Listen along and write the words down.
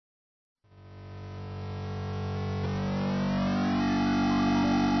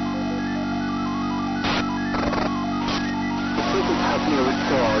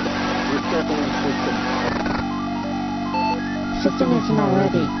not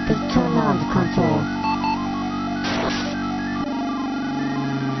ready, please turn on the console.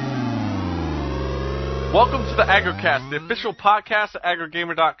 Welcome to the AgriCast, the official podcast at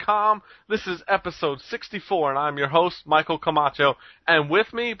AgriGamer.com. This is episode 64, and I'm your host, Michael Camacho. And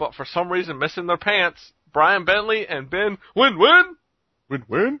with me, but for some reason missing their pants, Brian Bentley and Ben Win-Win.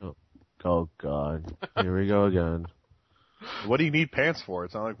 Win-Win? Oh God. Here we go again. What do you need pants for?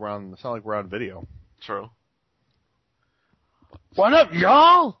 It's not like we're on video. True. What up,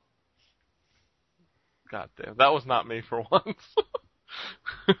 y'all? God damn, that was not me for once.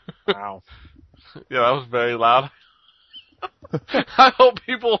 Wow. Yeah, that was very loud. I hope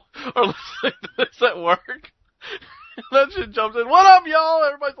people are listening to this at work. That shit jumps in. What up, y'all?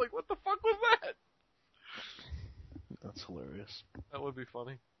 Everybody's like, what the fuck was that? That's hilarious. That would be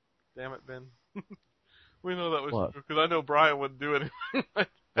funny. Damn it, Ben. We know that was What? true, because I know Brian wouldn't do anything like that.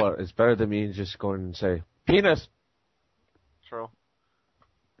 Well, it's better than me just going and say, penis. True.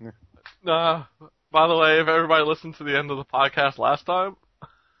 Yeah. By the way, if everybody listened to the end of the podcast last time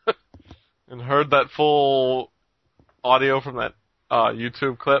and heard that full audio from that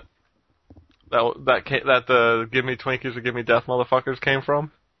YouTube clip that the Give Me Twinkies or Give Me Death motherfuckers came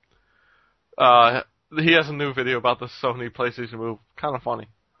from, he has a new video about the Sony PlayStation Move. Kind of funny.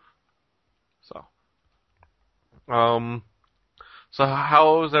 So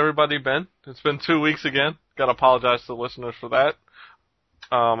how's everybody been? It's been 2 weeks again. Gotta apologize to the listeners for that.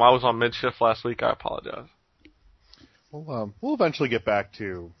 I was on mid-shift last week. I apologize. We'll eventually get back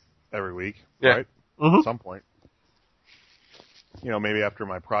to every week, Yeah. right? Mm-hmm. At some point. You know, maybe after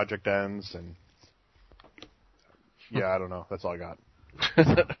my project ends and... Yeah, I don't know. That's all I got.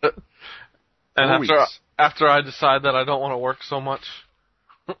 And 4 weeks. after I decide that I don't want to work so much.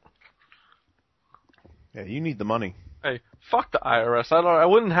 Yeah, you need the money. Hey, fuck the IRS. I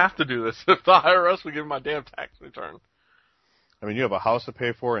wouldn't have to do this if the IRS would give me my damn tax return. I mean, you have a house to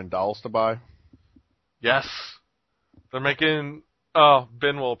pay for and dolls to buy. Yes. They're making... Oh,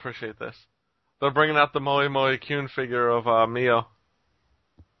 Ben will appreciate this. They're bringing out the Moe Moe Kyun figure of Mio.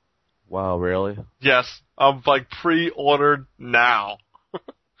 Wow, really? Yes. I'm, pre-ordered now.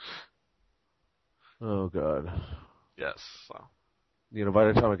 Oh God. Yes. So. You know, by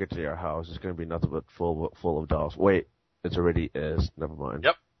the time I get to your house, it's going to be nothing but full of dolls. Wait, it already is. Never mind.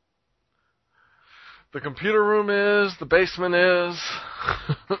 Yep. The computer room is. The basement is.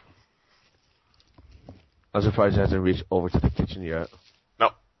 I'm surprised it hasn't reached over to the kitchen yet.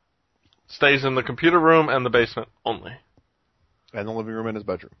 Nope. Stays in the computer room and the basement only. And the living room and his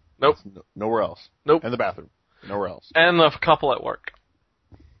bedroom. Nope. Nowhere else. Nope. And the bathroom. Nowhere else. And the couple at work.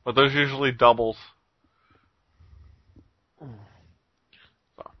 But there's usually doubles.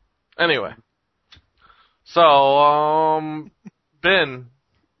 So, anyway. So, Ben,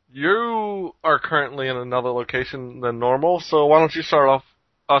 you are currently in another location than normal, so why don't you start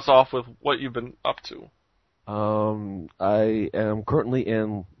us off with what you've been up to? I am currently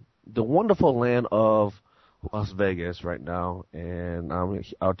in the wonderful land of Las Vegas right now, and I'm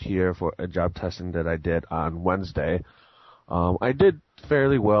out here for a job testing that I did on Wednesday. I did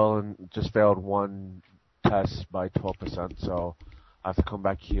fairly well and just failed one test by 12%, so I have to come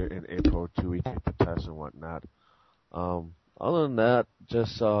back here in April to retake the test and whatnot. Other than that,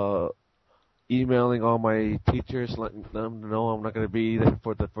 just emailing all my teachers, letting them know I'm not going to be there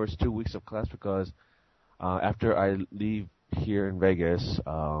for the first 2 weeks of class because after I leave here in Vegas,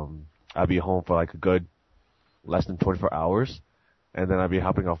 I'll be home for like a good less than 24 hours, and then I'll be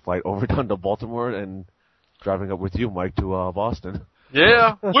hopping a flight over down to Baltimore and driving up with you, Mike, to Boston.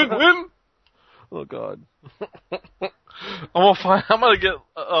 Yeah, win-win. Oh God. I'm gonna get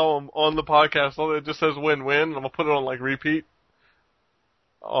on the podcast something that just says win-win, and I'm gonna put it on repeat.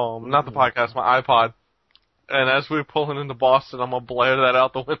 Not the podcast, my iPod. And as we're pulling into Boston, I'm gonna blare that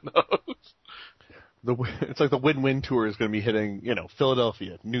out the windows. It's like the win-win tour is going to be hitting,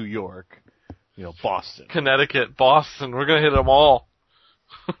 Philadelphia, New York, Boston. Connecticut, Boston, we're gonna hit them all.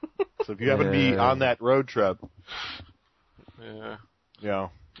 So if you happen to be on that road trip, yeah.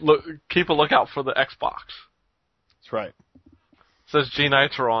 Look, keep a lookout for the Xbox. That's right. It says G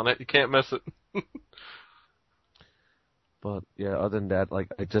Nitro on it. You can't miss it. But yeah, other than that,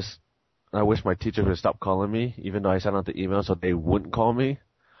 I wish my teacher would stop calling me, even though I sent out the email so they wouldn't call me.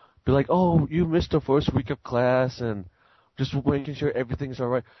 Be like, oh, you missed the first week of class and just making sure everything's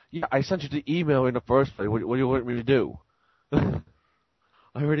alright. Yeah, I sent you the email in the first place. What do you want me to do? I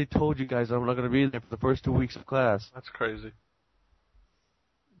already told you guys I'm not going to be there for the first 2 weeks of class. That's crazy.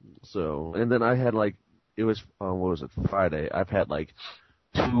 So, and then I had it was, what was it, Friday. I've had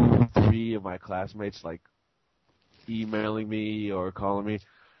 2, 3 of my classmates emailing me or calling me,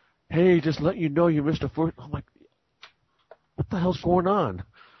 hey, just let you know you missed the first. I'm like, what the hell's going on?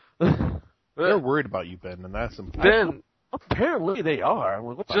 They're worried about you, Ben, and that's important. Ben, Apparently they are. I'm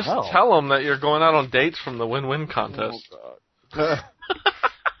like, what the just hell? tell them that you're going out on dates from the win-win contest. Hey,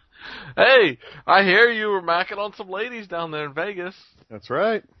 I hear you were macking on some ladies down there in Vegas. That's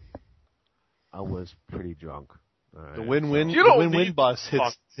right. I was pretty drunk. All right, The win-win, You don't the win-win need- bus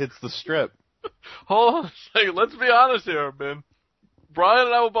hits the strip. Hold on a second. Let's be honest here, Ben. Brian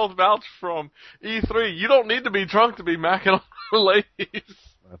and I will both vouch from E3. You don't need to be drunk to be macking on ladies.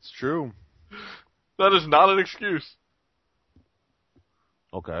 That's true. That is not an excuse.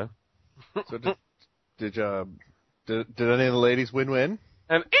 Okay. So did any of the ladies win-win?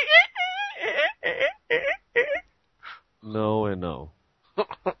 And No and no.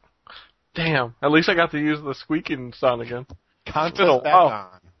 damn, at least I got to use the squeaking sound again. Contest back Oh.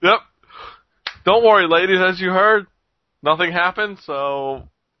 on. Yep. Don't worry, ladies, as you heard, nothing happened, so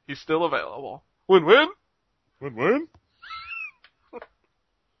he's still available. Win-win? Win-win?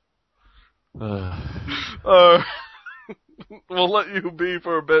 We'll let you be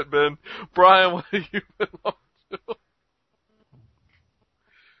for a bit, Ben. Brian, what have you been up to?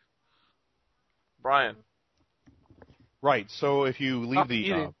 Brian. Right, so if you leave Stop the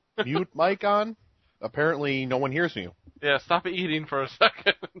eating. mute mic on, apparently no one hears you. Yeah, stop eating for a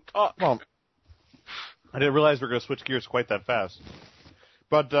second and talk. Well, I didn't realize we were going to switch gears quite that fast.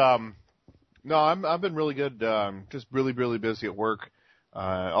 But, no, I've been really good, just really, really busy at work.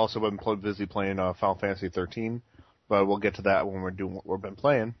 Also been busy playing Final Fantasy 13, but we'll get to that when we're doing what we've been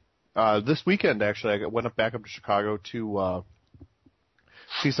playing. This weekend, actually, I went back up to Chicago to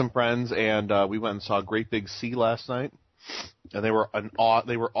see some friends, and we went and saw Great Big Sea last night, and they were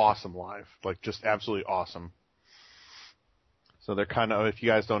awesome live, like just absolutely awesome. So they're kind of, if you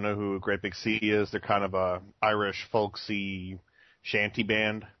guys don't know who Great Big Sea is, they're kind of a Irish folksy shanty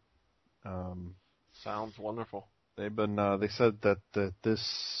band. Sounds wonderful. They've been, they said that this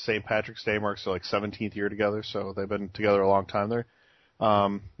St. Patrick's Day marks their 17th year together, so they've been together a long time there.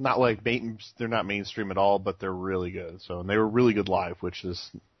 Not like, they're not mainstream at all, but they're really good. So, and they were really good live, which is,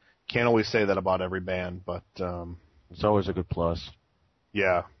 can't always say that about every band, but, It's always a good plus.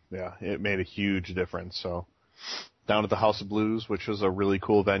 yeah, it made a huge difference. So, down at the House of Blues, which was a really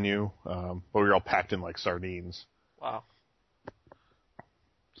cool venue, but we were all packed in like sardines. Wow.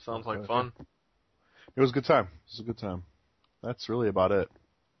 Sounds like fun. It was a good time. It was a good time. That's really about it.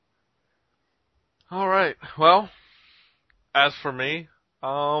 All right. Well, as for me,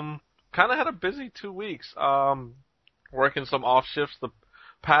 kind of had a busy 2 weeks. Working some off shifts the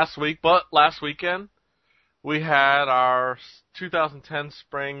past week, but last weekend we had our 2010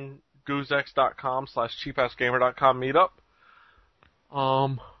 spring goozex.com/cheapassgamer.com meetup.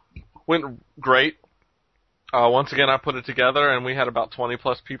 Went great. Once again, I put it together, and we had about 20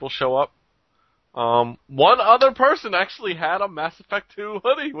 plus people show up. One other person actually had a Mass Effect 2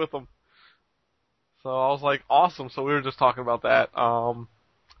 hoodie with them. So I was like, awesome. So we were just talking about that.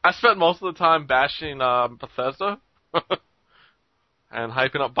 I spent most of the time bashing Bethesda and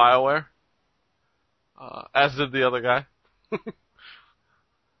hyping up BioWare, as did the other guy.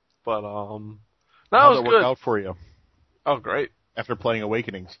 But that How'd was it good. work out for you Oh, great. after playing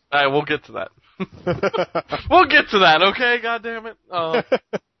Awakenings? All right, we'll get to that. We'll get to that, okay? God damn it.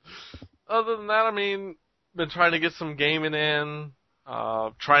 Other than that, I mean, been trying to get some gaming in,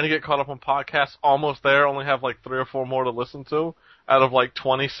 trying to get caught up on podcasts. Almost there. Only have like 3 or 4 more to listen to out of like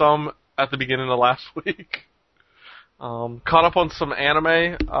 20 some at the beginning of last week. Caught up on some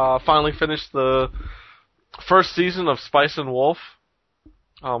anime. Finally finished the first season of Spice and Wolf.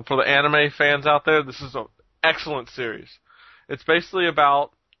 For the anime fans out there, this is an excellent series. It's basically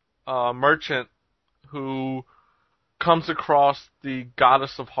about a merchant who comes across the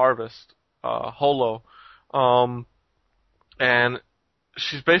goddess of harvest, Holo, and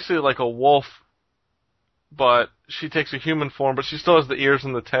she's basically like a wolf, but she takes a human form, but she still has the ears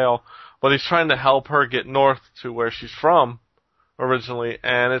and the tail, but he's trying to help her get north to where she's from originally,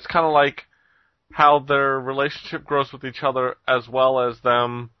 and it's kind of like how their relationship grows with each other as well as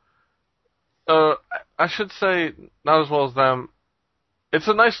them, I should say, not as well as them. It's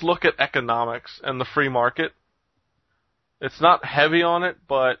a nice look at economics and the free market. It's not heavy on it,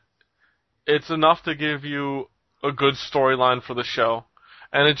 but it's enough to give you a good storyline for the show.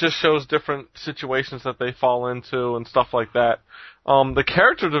 And it just shows different situations that they fall into and stuff like that. The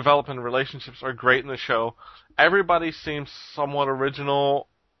character development and relationships are great in the show. Everybody seems somewhat original,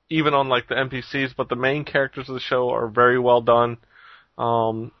 even on like the NPCs, but the main characters of the show are very well done.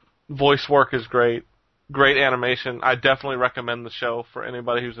 Voice work is great. Great animation. I definitely recommend the show for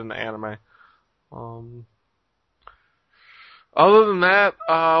anybody who's into anime. Other than that,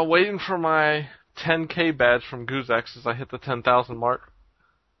 waiting for my 10K badge from Goozex as I hit the 10,000 mark.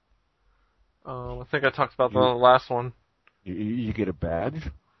 I think I talked about that on the last one. You get a badge?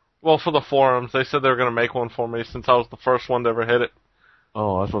 Well, for the forums, they said they were going to make one for me since I was the first one to ever hit it.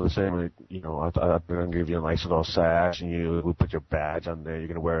 Oh, that's what they're saying. Like, they're going to give you a nice little sash, and you put your badge on there. You're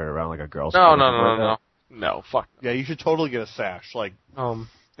going to wear it around like a Girl Scout. No. No, fuck. Yeah, you should totally get a sash, and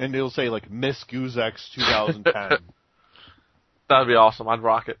it'll say Miss Goozex 2010. That'd be awesome. I'd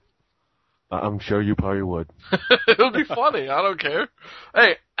rock it. I'm sure you probably would. It would be funny. I don't care.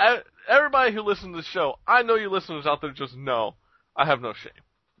 Hey, everybody who listens to the show, I know you listeners out there just know I have no shame.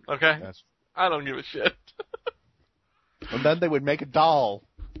 Okay? Yes. I don't give a shit. And then they would make a doll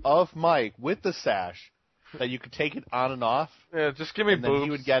of Mike with the sash that you could take it on and off. Yeah, just give me and boobs. Then he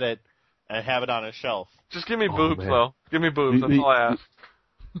would get it and have it on his shelf. Just give me boobs, man. though. Give me boobs. That's all I ask.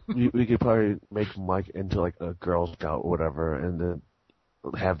 We could probably make Mike into like a Girl Scout or whatever, and then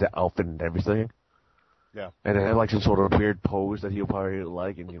have the outfit and everything. Yeah. And then have like some sort of weird pose that he'll probably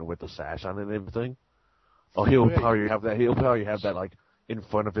like, and with the sash on it and everything. Oh, he'll probably have that. He'll probably have that like in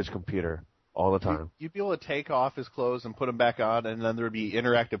front of his computer all the time. You'd be able to take off his clothes and put them back on, and then there would be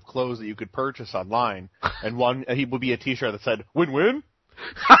interactive clothes that you could purchase online. And he would be a T-shirt that said "Win-win."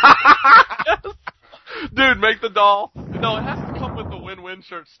 Yes. Dude, make the doll. No, it has to come with the win-win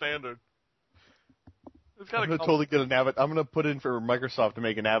shirt standard. It's gotta I'm gonna come. totally get an avatar. I'm gonna put in for Microsoft to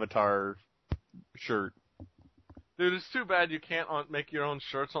make an avatar shirt. Dude, it's too bad you can't make your own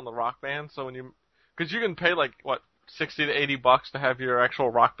shirts on the Rock Band. So because you can pay $60 to $80 to have your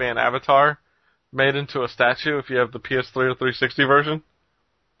actual Rock Band avatar made into a statue if you have the PS3 or 360 version.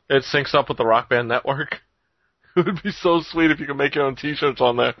 It syncs up with the Rock Band network. It would be so sweet if you could make your own T-shirts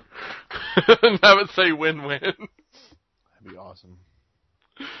on there and have it say "win-win." That'd be awesome.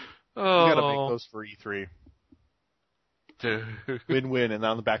 Oh, You gotta make those for E3. dude. Win-win, and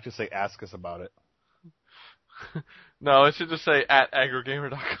on the back just say "Ask us about it." No, it should just say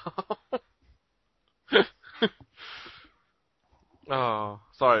 @aggregamer.com. Oh,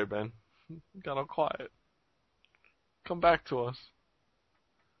 sorry, Ben. Got all quiet. Come back to us.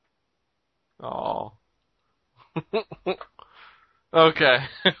 Oh. Okay,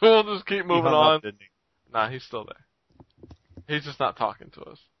 we'll just keep moving on. Didn't he? Nah, he's still there. He's just not talking to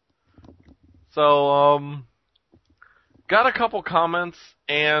us. So, got a couple comments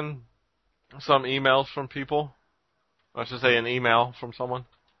and some emails from people. I should say an email from someone.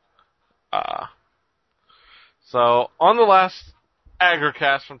 So, on the last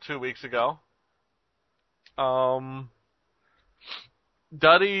Agricast from 2 weeks ago,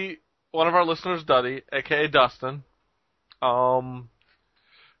 Duddy, one of our listeners, Duddy, aka Dustin,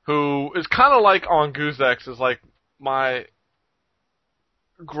 who is kind of like on Goozex, is like my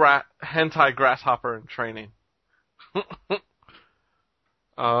hentai grasshopper in training.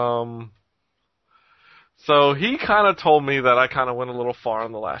 So he kind of told me that I kind of went a little far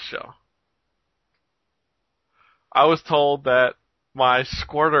on the last show. I was told that my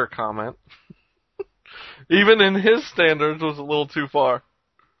squirter comment, even in his standards, was a little too far.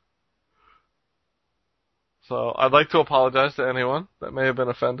 So I'd like to apologize to anyone that may have been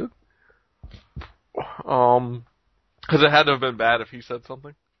offended. Because it had to have been bad if he said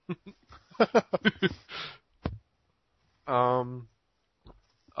something.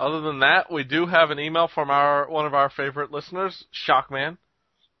 Other than that, we do have an email from one of our favorite listeners, Shockman.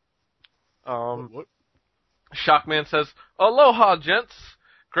 What? Shockman says, "Aloha, gents.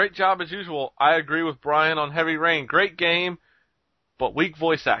 Great job as usual. I agree with Brian on Heavy Rain. Great game, but weak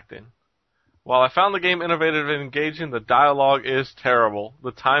voice acting. While I found the game innovative and engaging, the dialogue is terrible.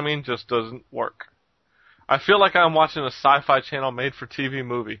 The timing just doesn't work. I feel like I'm watching a Sci-Fi Channel made-for-TV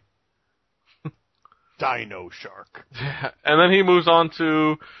movie." Dino Shark. And then he moves on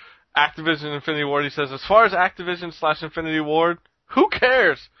to Activision Infinity Ward. He says, "As far as Activision/Infinity Ward, who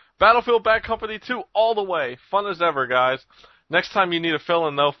cares? Battlefield Bad Company 2 all the way. Fun as ever, guys. Next time you need a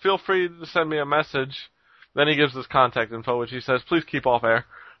fill-in, though, feel free to send me a message." Then he gives his contact info, which he says, "Please keep off air."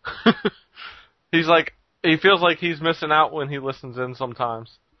 He feels like he's missing out when he listens in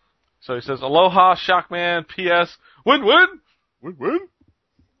sometimes. So he says, "Aloha, Shockman, P.S. Win-win." Win-win?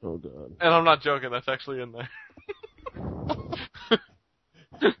 Oh god. And I'm not joking, that's actually in there.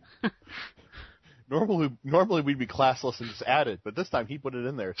 Normally we'd be classless and just add it, but this time he put it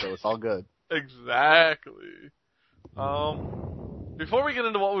in there, so it's all good. Exactly. Before we get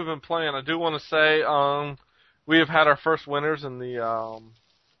into what we've been playing, I do want to say we have had our first winners in the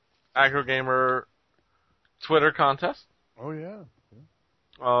AgroGamer Twitter contest. Oh yeah.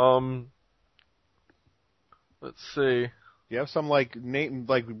 Let's see. You have some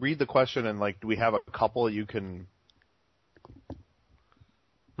read the question and do we have a couple you can,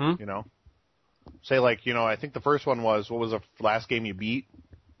 Say, like, you know, I think the first one was, what was the last game you beat?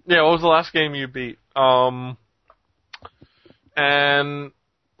 Yeah, what was the last game you beat? And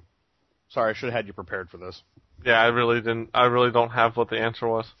Sorry, I should have had you prepared for this. yeah, I really don't have what the answer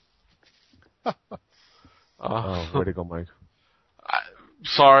was. Way to go, Mike.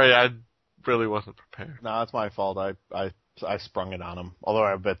 Sorry, I really wasn't prepared. No, that's my fault. I sprung it on him. Although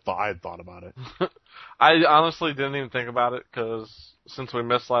I had thought about it. I honestly didn't even think about it because since we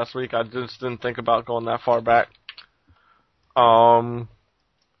missed last week, I just didn't think about going that far back. Sure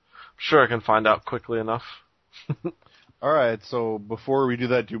I can find out quickly enough. All right, so before we do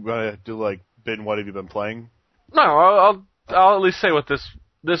that, do you want to do, like, Ben, what have you been playing? No, I'll at least say what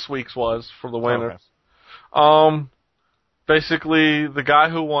this week's was for the winners. Okay. Basically, the guy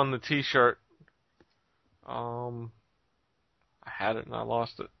who won the T-shirt, I had it and I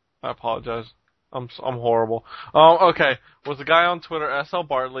lost it. I apologize. I'm horrible. Okay, was the guy on Twitter, SL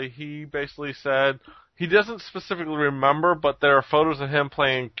Bartley. He basically said he doesn't specifically remember, but there are photos of him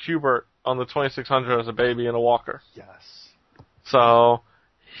playing Q*bert on the 2600 as a baby in a walker. Yes. So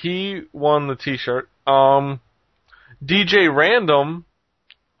he won the T-shirt. DJ Random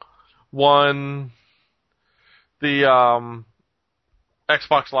won the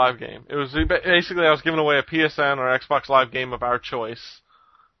Xbox Live game. It was basically I was giving away a PSN or Xbox Live game of our choice.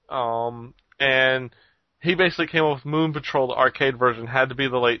 And he basically came up with Moon Patrol, the arcade version, had to be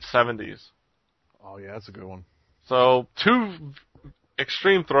the late 70s. Oh, yeah, that's a good one. So, 2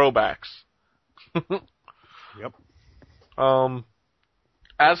 extreme throwbacks. Yep.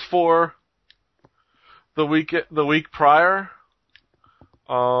 As for the week prior,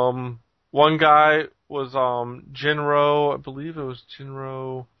 one guy was Jinro, I believe it was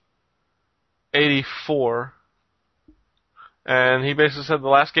Jinro 84. And he basically said the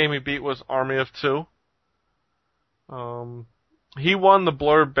last game he beat was Army of Two. He won the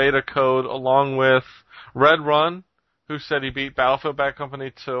Blurb beta code along with Red Run, who said he beat Battlefield Bad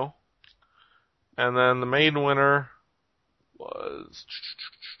Company 2. And then the main winner was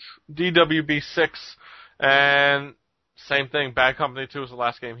DWB6. And same thing, Bad Company 2 was the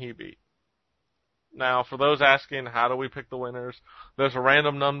last game he beat. Now, for those asking, how do we pick the winners? There's a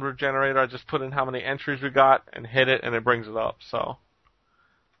random number generator. I just put in how many entries we got and hit it, and it brings it up. So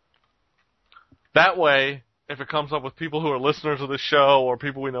that way, if it comes up with people who are listeners of the show or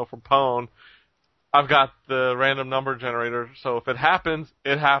people we know from Pwn, I've got the random number generator. So if it happens,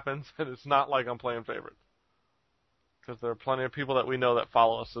 and it's not like I'm playing favorites. Because there are plenty of people that we know that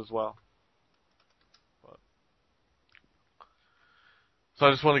follow us as well. So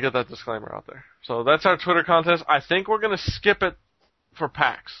I just want to get that disclaimer out there. So that's our Twitter contest. I think we're going to skip it for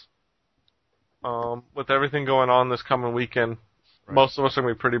PAX. With everything going on this coming weekend, right. Most of us are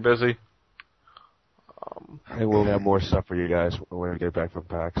going to be pretty busy. And we'll have more stuff for you guys when we get back from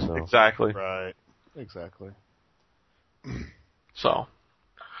PAX. So. Exactly. Right. Exactly. So,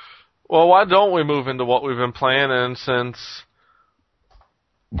 well, why don't we move into what we've been playing? And since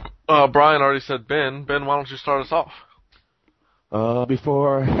Brian already said Ben, why don't you start us off?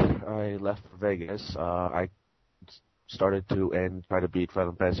 Before I left for Vegas, I started to and try to beat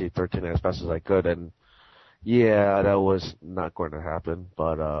Final Fantasy 13 as fast as I could, and yeah, that was not going to happen,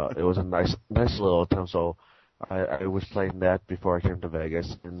 but it was a nice little attempt, so I was playing that before I came to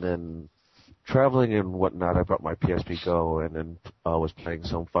Vegas, and then traveling and whatnot, I brought my PSP Go, and then was playing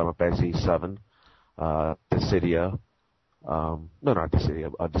some Final Fantasy 7, Dissidia, no, not Dissidia,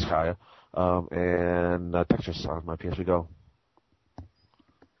 Disgaea, and Tetris on my PSP Go.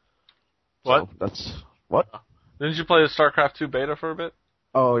 What? So that's what? Didn't you play the StarCraft 2 beta for a bit?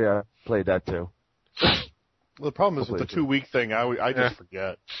 Oh yeah, played that too. Well, the problem is with the 2-week thing, I just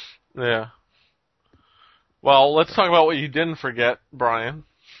forget. Yeah. Well, let's talk about what you didn't forget, Brian.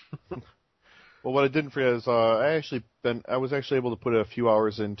 Well, what I didn't forget is I was actually able to put a few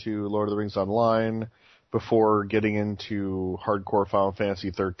hours into Lord of the Rings Online before getting into hardcore Final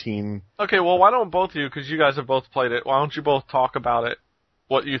Fantasy 13. Okay, well, why don't both of you, because you guys have both played it, why don't you both talk about it?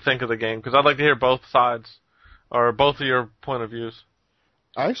 What you think of the game, because I'd like to hear both sides, or both of your point of views.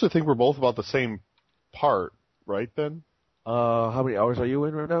 I actually think we're both about the same part, right, Ben? How many hours are you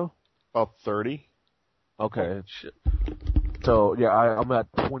in right now? About 30. Okay. Oh, shit. So, yeah, I'm at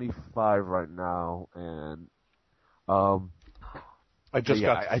 25 right now, and, I just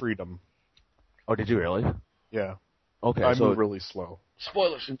got Freedom. Oh, did you really? Yeah. Okay, I move really slow.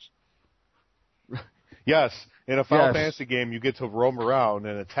 Spoilers. Yes, in a Final Fantasy game, you get to roam around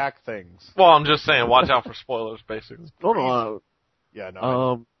and attack things. Well, I'm just saying, watch out for spoilers, basically. No. Yeah,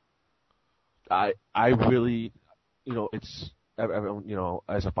 no. I really, it's,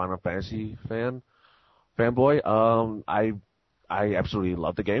 as a Final Fantasy fanboy, I I absolutely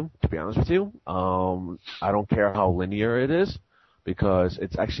love the game, to be honest with you. I don't care how linear it is, because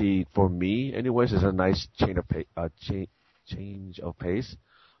it's actually, for me anyways, is a nice change of pace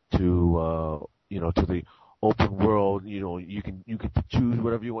to, to the open world. You can choose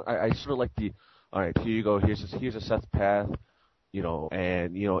whatever you want. I sort of like alright, here you go, here's a set path,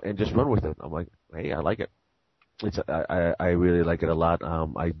 and just run with it. I'm like, hey, I like it. I really like it a lot.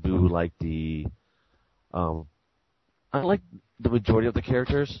 I do like I like the majority of the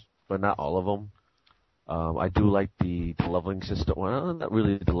characters, but not all of them. I do like the leveling system. Well, not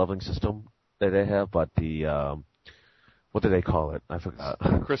really the leveling system that they have, but what do they call it? I forgot.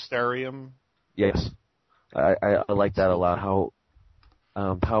 Crystarium. Yes, I like that a lot. How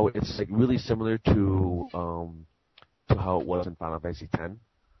it's like really similar to how it was in Final Fantasy X.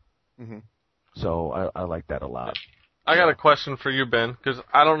 Mm-hmm. So I like that a lot. I got a question for you, Ben, because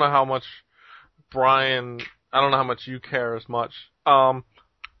I don't know how much you care as much.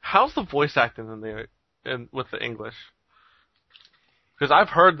 How's the voice acting with the English? Because I've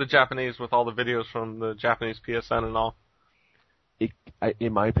heard the Japanese with all the videos from the Japanese PSN and all.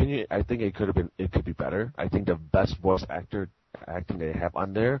 In my opinion, I think it could be better. I think the best voice acting they have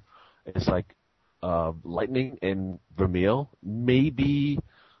on there is like Lightning and Vermeil, maybe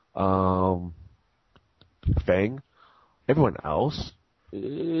Fang. Everyone else,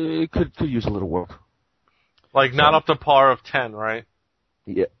 it could use a little work. Like, not up to par of 10, right?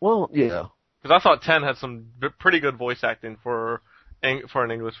 Yeah. Well, yeah. Because I thought 10 had some pretty good voice acting for an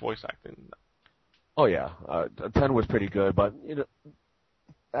English voice acting. Oh yeah, 10 was pretty good, but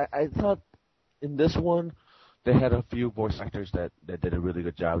I thought in this one they had a few voice actors that did a really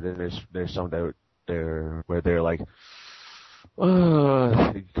good job. Then there's some where they're like,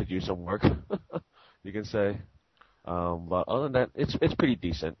 you could use some work, you can say. But other than that, it's pretty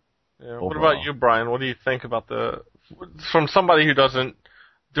decent. Yeah. Overall. What about you, Brian? What do you think about from somebody who doesn't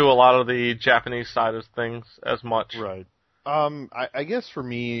do a lot of the Japanese side of things as much? Right. I guess for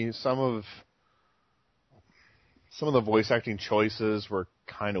me, some of the voice acting choices were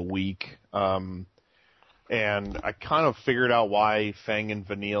kind of weak. And I kind of figured out why Fang and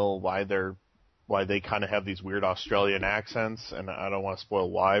Vanille, why they kind of have these weird Australian accents, and I don't want to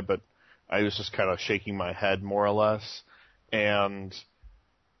spoil why, but I was just kind of shaking my head more or less. And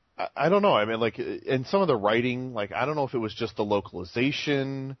I don't know. I mean, like, in some of the writing, like, I don't know if it was just the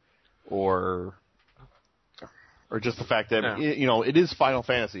localization or just the fact that, it is Final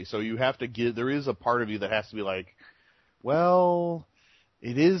Fantasy, so you have to there is a part of you that has to be like, well,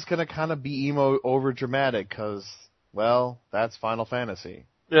 it is going to kind of be emo over dramatic because, well, that's Final Fantasy.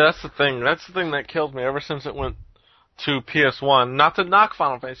 Yeah, that's the thing. That's the thing that killed me ever since it went to PS1. Not to knock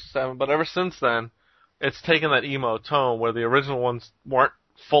Final Fantasy VII, but ever since then, it's taken that emo tone where the original ones weren't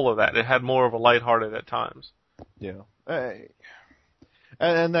full of that. It had more of a lighthearted at times. Yeah.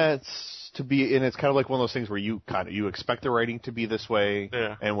 And that's and it's kind of like one of those things where you expect the writing to be this way,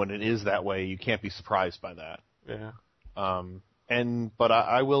 and when it is that way, you can't be surprised by that. Yeah. But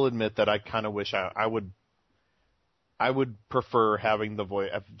I will admit that I kind of wish I would prefer having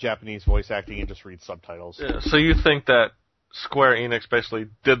the Japanese voice acting and just read subtitles. Yeah. So you think that Square Enix basically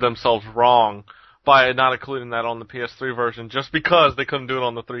did themselves wrong by not including that on the PS3 version just because they couldn't do it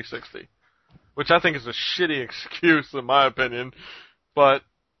on the 360? Which I think is a shitty excuse in my opinion. But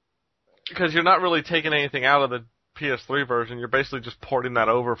because you're not really taking anything out of the PS3 version, you're basically just porting that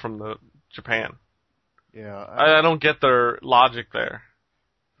over from the Japan. Yeah, I don't get their logic there.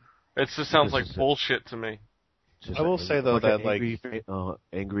 It just sounds like bullshit to me. I will say though that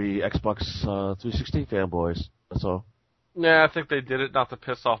angry Xbox 360 fanboys. That's all. Yeah, I think they did it not to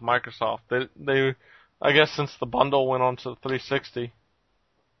piss off Microsoft. They I guess since the bundle went on to the 360.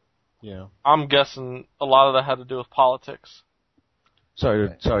 Yeah. I'm guessing a lot of that had to do with politics. Sorry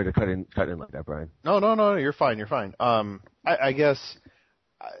to cut in like that, Brian. No, you're fine. I guess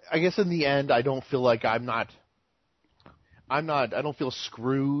in the end, I don't feel like I don't feel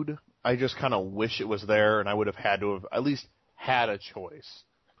screwed. I just kind of wish it was there, and I would have had to have at least had a choice.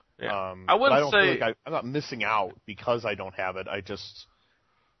 Yeah. I don't feel like I'm not missing out because I don't have it. I just,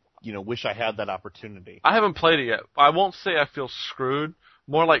 wish I had that opportunity. I haven't played it yet. I won't say I feel screwed.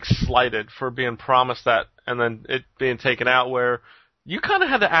 More like slighted for being promised that and then it being taken out, where you kind of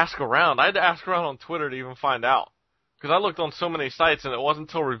had to ask around. I had to ask around on Twitter to even find out. Because I looked on so many sites, and it wasn't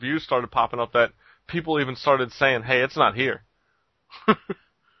until reviews started popping up that people even started saying, hey, it's not here.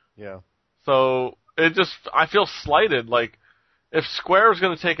 Yeah. So, I feel slighted. Like, if Square is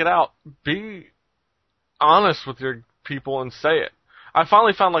going to take it out, be honest with your people and say it. I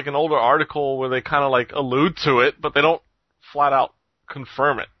finally found, like, an older article where they kind of, like, allude to it, but they don't flat out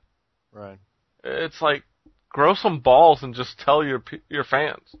confirm it. Right. It's like, grow some balls and just tell your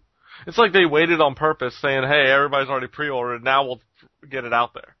fans. It's like they waited on purpose, saying, "Hey, everybody's already pre-ordered. Now we'll get it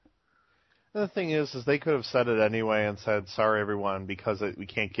out there." And the thing is they could have said it anyway and said, "Sorry, everyone, because we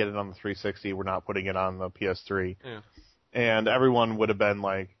can't get it on the 360. We're not putting it on the PS3." Yeah. And everyone would have been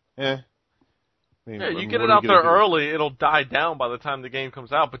like, "Eh." I mean, Yeah, you what get are it out gonna there do? early, it'll die down by the time the game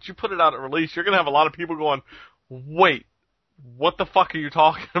comes out. But you put it out at release, you're gonna have a lot of people going, "Wait, what the fuck are you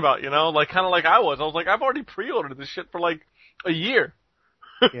talking about?" You know, like kind of like I was. I was like, I've already pre-ordered this shit for like a year.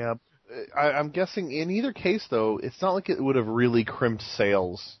 Yeah, I'm guessing in either case though, it's not like it would have really crimped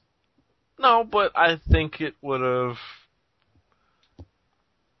sales. No, but I think it would have.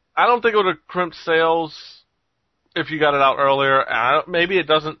 I don't think it would have crimped sales if you got it out earlier. Maybe it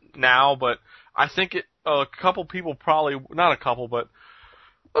doesn't now, but I think a couple people probably, not a couple, but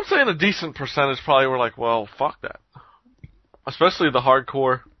I'm saying a decent percentage probably were like, well, fuck that. Especially the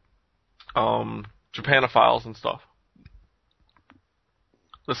hardcore Japanophiles and stuff.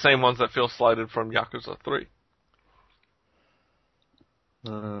 The same ones that feel slighted from Yakuza 3.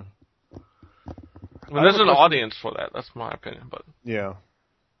 I mean, there's an audience for that. That's my opinion, but Yeah.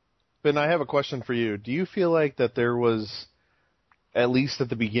 Ben, I have a question for you. Do you feel like that there was, at least at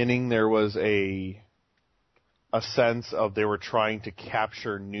the beginning, there was a sense of they were trying to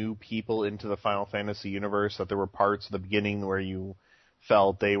capture new people into the Final Fantasy universe, that there were parts of the beginning where you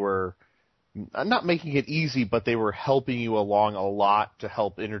felt they were not making it easy, but they were helping you along a lot to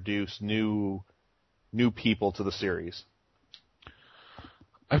help introduce new people to the series?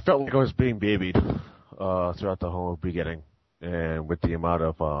 I felt like I was being babied throughout the whole beginning, and with the amount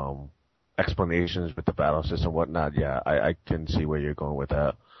of explanations with the battle system and whatnot. Yeah, I can see where you're going with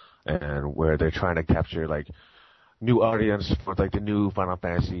that, and where they're trying to capture like new audience for like the new Final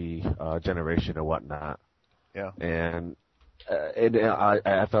Fantasy generation and whatnot. Yeah. And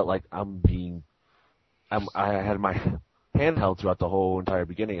I felt like I had my hand held throughout the whole entire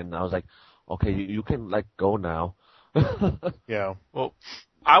beginning, and I was like, okay, you can like go now. Yeah. well,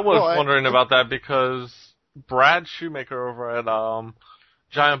 I was wondering about that because Brad Shoemaker over at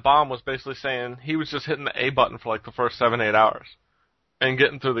Giant Bomb was basically saying he was just hitting the A button for like the first 7-8 hours and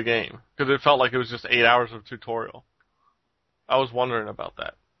getting through the game because it felt like it was just 8 hours of tutorial. I was wondering about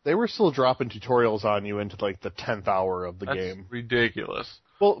that. They were still dropping tutorials on you into like the 10th hour of the That's game. ridiculous.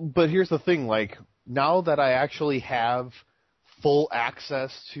 Well, but here's the thing, like, now that I actually have full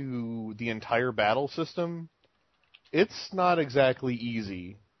access to the entire battle system, it's not exactly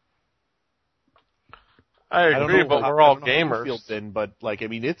easy. I agree, but we're all I don't know how you gamers. feel, Ben, but like, I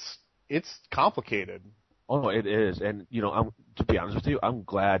mean, it's complicated. Oh, it is, and you know, to be honest with you, I'm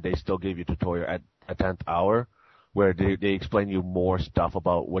glad they still gave you tutorial at 10th hour, where they explain you more stuff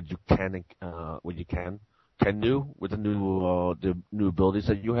about what you can do with the new abilities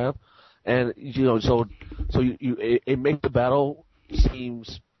that you have, and you know, so it makes the battle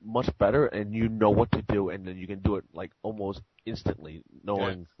seems much better, and you know what to do, and then you can do it like almost instantly,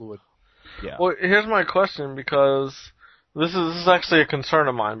 knowing Fluid. Yeah. Well, here's my question, because this is actually a concern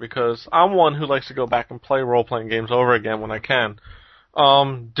of mine, because I'm one who likes to go back and play role-playing games over again when I can.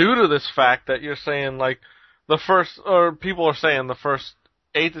 Due to this fact that you're saying, like, people are saying the first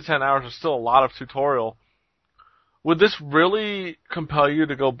 8 to 10 hours is still a lot of tutorial, would this really compel you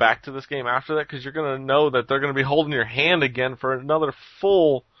to go back to this game after that? Because you're going to know that they're going to be holding your hand again for another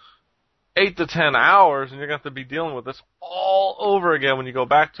full 8 to 10 hours, and you're going to have to be dealing with this all over again when you go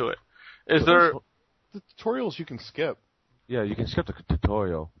back to it. Is there... The tutorials you can skip. Yeah, you can skip the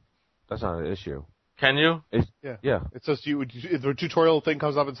tutorial. That's not an issue. Can you? Yeah. It says the tutorial thing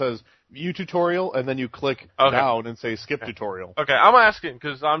comes up and says view tutorial, and then you click Okay. down and say skip tutorial. Okay, I'm asking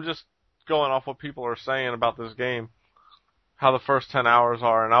because I'm just going off what people are saying about this game, how the first 10 hours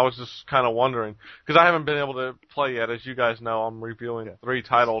are, and I was just kind of wondering, because I haven't been able to play yet. As you guys know, I'm reviewing 3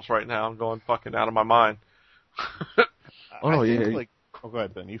 titles right now. I'm going fucking out of my mind. Oh, I think, yeah. like, oh, go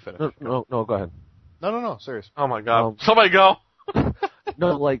ahead, Ben. You finish. No, go ahead. No, serious. Oh my god. Somebody go!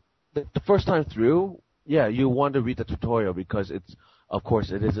 No, like the first time through, yeah, you want to read the tutorial because it's, of course,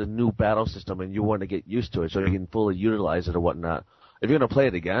 it is a new battle system and you want to get used to it so you can fully utilize it or whatnot. If you're gonna play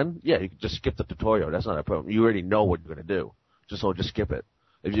it again, yeah, you can just skip the tutorial. That's not a problem. You already know what you're gonna do. Just skip it.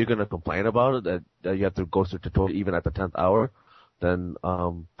 If you're gonna complain about it that you have to go through tutorial even at the 10th hour, then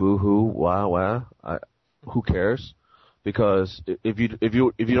boo-hoo, wah. Who cares? Because if you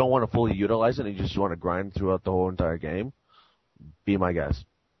don't want to fully utilize it and you just want to grind throughout the whole entire game, be my guest.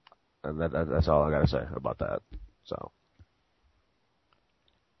 And that's all I gotta say about that. So.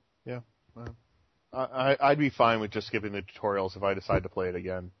 Yeah. I'd be fine with just skipping the tutorials if I decide to play it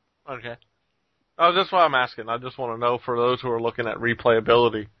again. Okay. Oh, that's why I'm asking. I just want to know for those who are looking at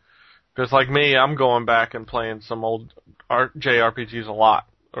replayability, Because like me, I'm going back and playing some old JRPGs a lot,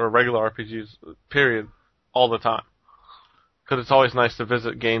 or regular RPGs, period, all the time. Because it's always nice to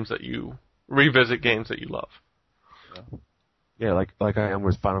revisit games that you love. Yeah, like I am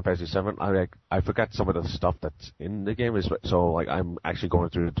with Final Fantasy VII. I forgot some of the stuff that's in the game, so like I'm actually going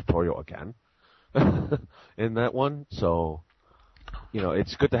through the tutorial again in that one. So,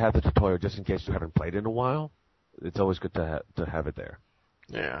 it's good to have the tutorial just in case you haven't played in a while. It's always good to have it there.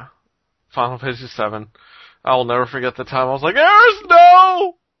 Yeah. Final Fantasy VII. I will never forget the time I was like, Aerith,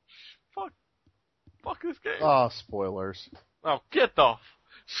 no! Fuck this game. Oh, spoilers. Oh, get the...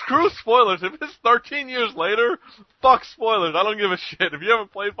 Screw spoilers. If it's 13 years later, fuck spoilers. I don't give a shit. If you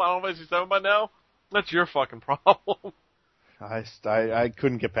haven't played Final Fantasy VII by now, that's your fucking problem. I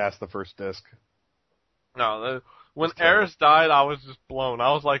couldn't get past the first disc. No, when Aerith died, I was just blown.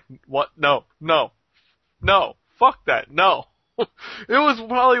 I was like, what? No. Fuck that. No. It was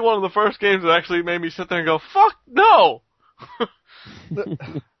probably one of the first games that actually made me sit there and go, fuck no!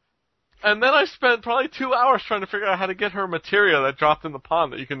 And then I spent probably 2 hours trying to figure out how to get her materia that dropped in the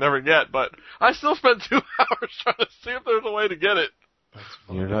pond that you can never get, but I still spent 2 hours trying to see if there's a way to get it.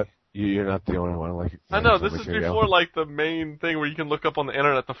 You're not the only one. Like, I know, this is before like the main thing where you can look up on the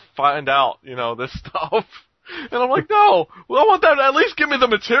internet to find out, this stuff. And I'm like, no, well, I want that to at least give me the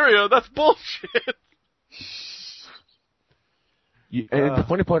materia. That's bullshit. And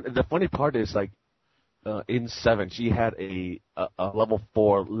the funny part is like, in 7, she had a level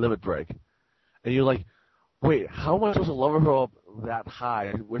 4 limit break, and you're like, wait, how am I supposed to level her up that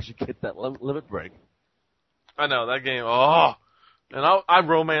high where she get that limit break? I know that game. Oh, and I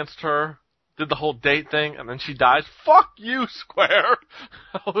romanced her, did the whole date thing, and then she dies. Fuck you, Square.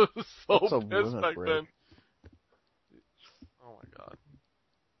 I was so pissed back then. Oh my god.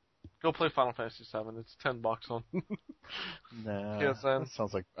 Go play Final Fantasy VII. It's $10 on. Nah, PSN. that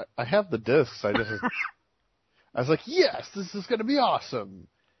sounds like I have the discs. I was like, yes, this is gonna be awesome.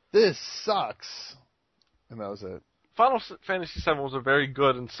 This sucks, and that was it. Final Fantasy VII was a very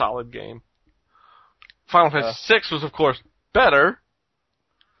good and solid game. Final Fantasy VI was, of course, better,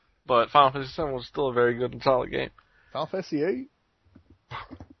 but Final Fantasy VII was still a very good and solid game. Final Fantasy VIII?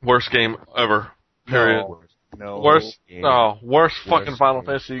 Worst game ever. Period. No. Worst fucking Final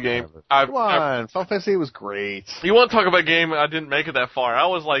Fantasy game. Come on, Final Fantasy VIII was great. You want to talk about a game I didn't make it that far. I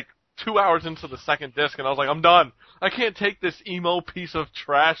was like 2 hours into the second disc, and I was like, I'm done. I can't take this emo piece of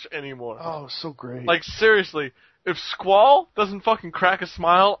trash anymore. Oh, so great. Like, seriously, if Squall doesn't fucking crack a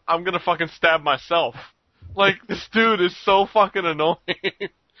smile, I'm gonna fucking stab myself. Like, this dude is so fucking annoying.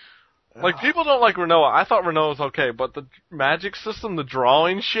 Like, people don't like Renoa. I thought Renoa was okay, but the magic system, the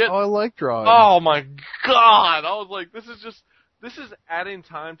drawing shit. Oh, I like drawing. Oh my god! I was like, this is adding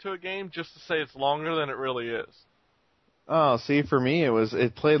time to a game just to say it's longer than it really is. Oh, see, for me,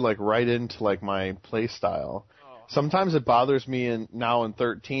 it played like right into like my play style. Sometimes it bothers me now in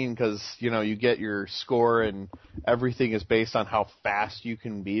 13 because, you get your score and everything is based on how fast you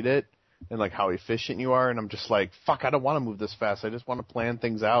can beat it and like how efficient you are, and I'm just like, fuck, I don't want to move this fast. I just want to plan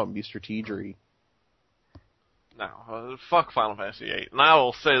things out and be strategic. No, fuck Final Fantasy VIII. And I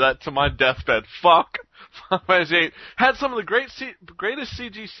will say that to my deathbed. Fuck Final Fantasy VIII. Had some of the greatest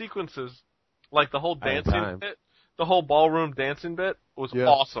CG sequences, like the whole dancing bit, the whole ballroom dancing bit was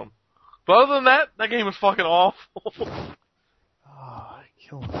awesome. But other than that, that game was fucking awful. Oh,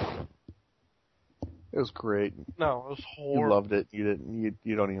 kill me. It was great. No, it was horrible. You loved it. You didn't.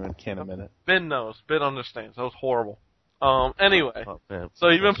 You don't even can't admit it. Ben knows. Ben understands. That was horrible. Anyway, man. So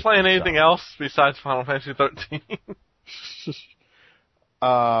you've been playing anything else besides Final Fantasy 13?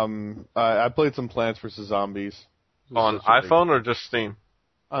 I played some Plants vs. Zombies. On iPhone or just Steam?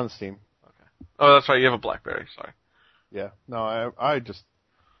 On Steam. Okay. Oh, that's right. You have a BlackBerry. Sorry. Yeah. No, I just...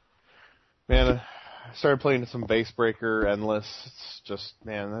 Man, I started playing some Basebreaker Endless. It's just,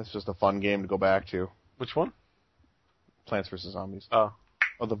 man, that's just a fun game to go back to. Which one? Plants vs. Zombies. Oh.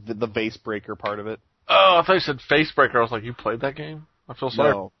 Oh, the Basebreaker part of it. Oh, I thought you said Facebreaker. I was like, you played that game? I feel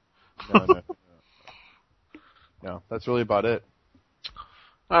sorry. No, that's really about it.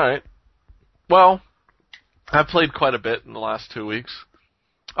 Alright. Well, I've played quite a bit in the last 2 weeks.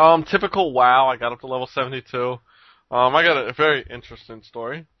 Typical WoW, I got up to level 72. I got a very interesting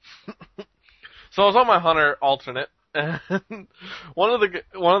story. So I was on my Hunter alternate, and one of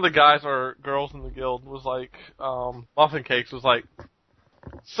the guys or girls in the guild was like, Muffin Cakes was like,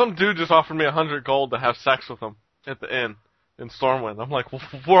 some dude just offered me 100 gold to have sex with him at the inn in Stormwind. I'm like,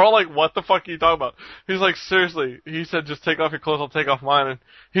 we're all like, what the fuck are you talking about? He's like, seriously. He said, just take off your clothes, I'll take off mine. And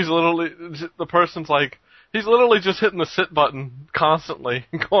he's literally just hitting the sit button constantly,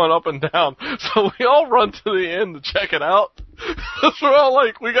 going up and down. So we all run to the inn to check it out. So we're all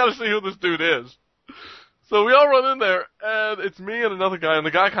like, we gotta see who this dude is. So we all run in there, and it's me and another guy, and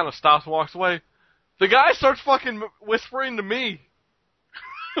the guy kind of stops and walks away. The guy starts fucking whispering to me.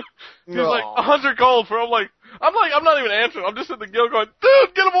 He's like, 100 gold for, I'm like, I'm not even answering. I'm just in the guild going,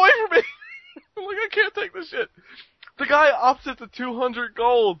 dude, get him away from me. I'm like, I can't take this shit. The guy ups it to 200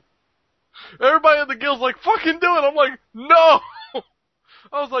 gold. Everybody in the guild's like, fucking do it. I'm like, no.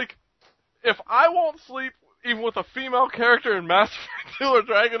 I was like, if I won't sleep even with a female character in Mass Effect 2 or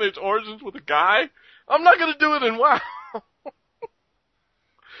Dragon Age Origins with a guy, I'm not gonna do it in WoW.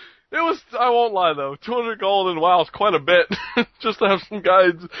 It was, I won't lie though, 200 gold in WoW is quite a bit. Just to have some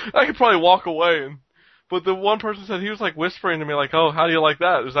guys, I could probably walk away but the one person said, he was like whispering to me like, oh, how do you like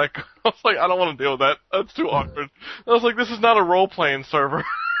that? Is that, I was like, I don't want to deal with that. That's too awkward. I was like, this is not a role-playing server.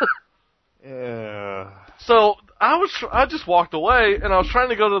 Yeah. So, I just walked away, and I was trying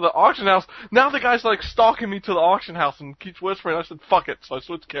to go to the auction house. Now the guy's like stalking me to the auction house and keeps whispering. I said, fuck it. So I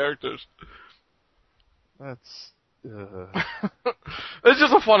switched characters. That's, It's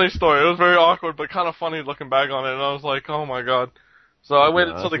just a funny story. It was very awkward, but kind of funny looking back on it, and I was like, oh my god. So I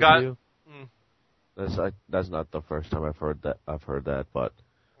waited till the guy... That's not the first time I've heard that, but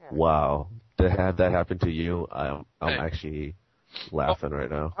wow. To have that happen to you, I'm actually laughing right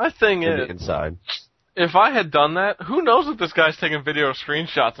now. My thing From is... the inside. If I had done that, who knows if this guy's taking video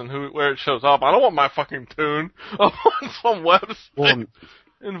screenshots and where it shows up. I don't want my fucking tune up on some website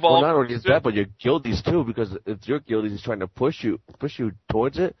involved. Well, not only that, but your guildies too, because if your guildies is trying to push you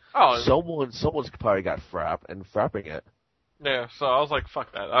towards it, someone's probably got frapping it. Yeah, so I was like,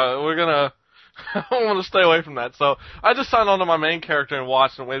 fuck that. I want to stay away from that. So I just signed on to my main character and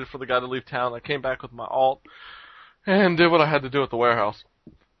watched and waited for the guy to leave town. I came back with my alt and did what I had to do at the warehouse.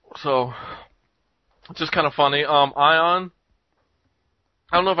 So... just kind of funny. Ion, I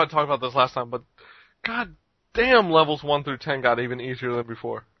don't know if I talked about this last time, but god damn, levels 1 through 10 got even easier than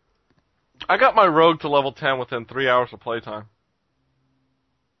before. I got my rogue to level 10 within 3 hours of playtime.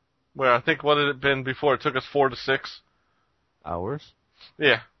 Where I think, what had it been before? It took us 4 to 6 hours?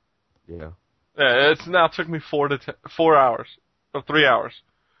 Yeah. Yeah. Yeah, it's now took me 4 hours. Or 3 hours.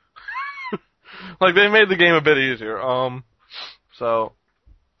 Like, they made the game a bit easier. So...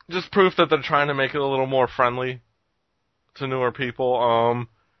 just proof that they're trying to make it a little more friendly to newer people.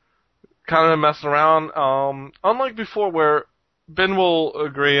 Kind of messing around. Unlike before where Ben will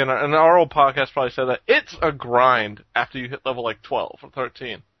agree, and our old podcast probably said that it's a grind after you hit level like 12 or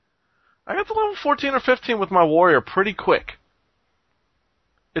 13. I got to level 14 or 15 with my warrior pretty quick.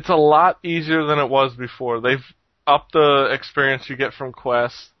 It's a lot easier than it was before. They've upped the experience you get from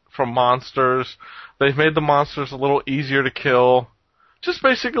quests, from monsters. They've made the monsters a little easier to kill. Just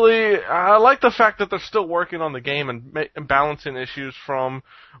basically, I like the fact that they're still working on the game and balancing issues from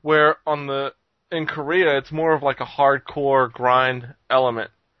where in Korea it's more of like a hardcore grind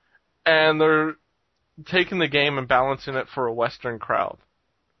element, and they're taking the game and balancing it for a Western crowd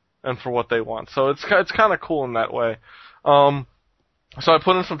and for what they want. So it's kind of cool in that way. So I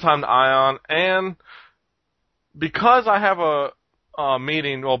put in some time to Ion, and because I have a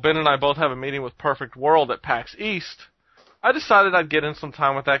meeting, well, Ben and I both have a meeting with Perfect World at PAX East. I decided I'd get in some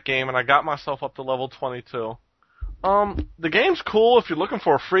time with that game, and I got myself up to level 22. The game's cool if you're looking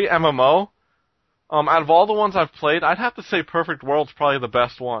for a free MMO. Out of all the ones I've played, I'd have to say Perfect World's probably the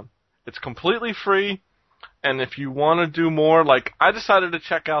best one. It's completely free, and if you want to do more, like, I decided to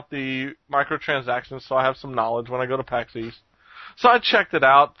check out the microtransactions so I have some knowledge when I go to PAX East. So I checked it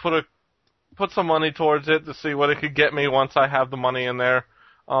out, put some money towards it to see what it could get me once I have the money in there.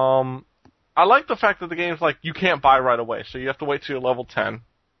 I like the fact that the game's like, you can't buy right away, so you have to wait till you're level 10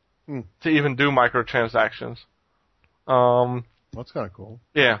 to even do microtransactions. That's kind of cool.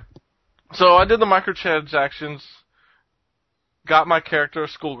 Yeah. So I did the microtransactions, got my character a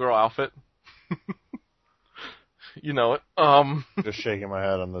schoolgirl outfit. You know it. Just shaking my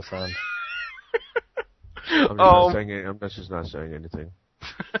head on this end. I'm just not saying anything.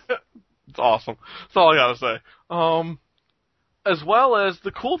 It's awesome. That's all I gotta say. As well as, the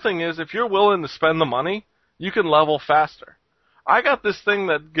cool thing is, if you're willing to spend the money, you can level faster. I got this thing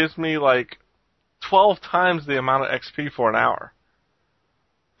that gives me, like, 12 times the amount of XP for an hour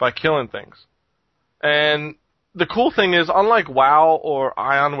by killing things. And the cool thing is, unlike WoW or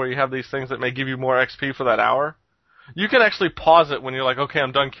Ion, where you have these things that may give you more XP for that hour, you can actually pause it when you're like, okay,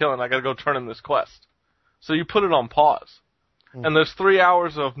 I'm done killing, I gotta go turn in this quest. So you put it on pause. And there's 3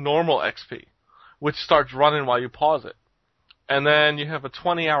 hours of normal XP, which starts running while you pause it. And then you have a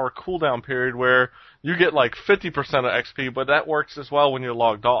 20-hour cooldown period where you get like 50% of XP, but that works as well when you're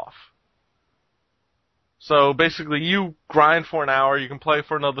logged off. So basically, you grind for an hour, you can play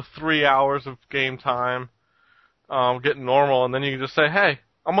for another 3 hours of game time. get normal, and then you can just say, hey,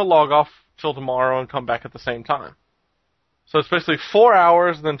 I'm going to log off till tomorrow and come back at the same time. So it's basically 4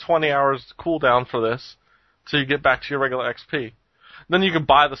 hours, then 20 hours cooldown for this, till you get back to your regular XP. Then you can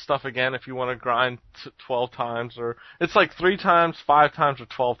buy the stuff again if you want to grind 12 times, or it's like 3 times, 5 times, or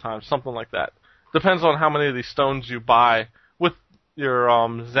 12 times, something like that. Depends on how many of these stones you buy with your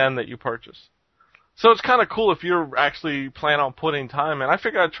Zen that you purchase. So it's kind of cool if you're actually planning on putting time in. I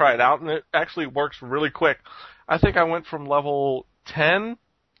figured I'd try it out, and it actually works really quick. I think I went from level 10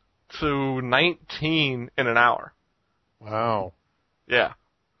 to 19 in an hour. Wow. Yeah.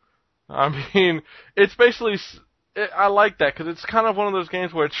 I mean, it's basically... I like that, because it's kind of one of those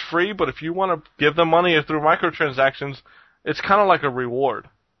games where it's free, but if you want to give them money through microtransactions, it's kind of like a reward.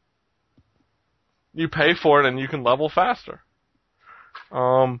 You pay for it, and you can level faster.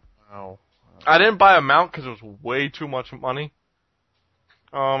 Wow. I didn't buy a mount because it was way too much money.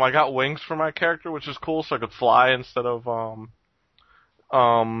 I got wings for my character, which is cool, so I could fly instead of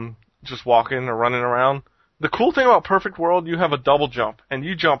just walking or running around. The cool thing about Perfect World, you have a double jump, and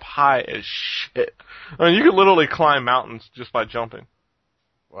you jump high as shit. I mean, you can literally climb mountains just by jumping.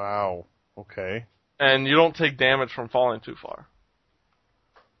 Wow. Okay. And you don't take damage from falling too far.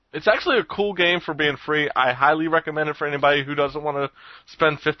 It's actually a cool game for being free. I highly recommend it for anybody who doesn't want to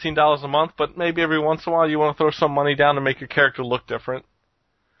spend $15 a month, but maybe every once in a while you want to throw some money down to make your character look different.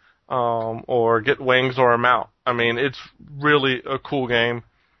 Or get wings or a mount. I mean, it's really a cool game,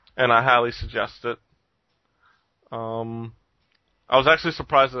 and I highly suggest it. I was actually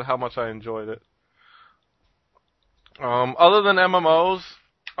surprised at how much I enjoyed it. Other than MMOs,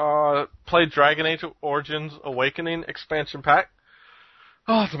 played Dragon Age Origins Awakening expansion pack.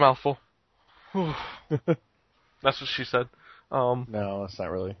 Oh, it's a mouthful. That's what she said. No, that's not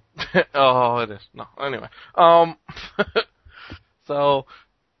really. Oh, it is. No, anyway. So,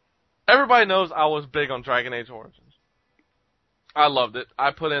 everybody knows I was big on Dragon Age Origins. I loved it.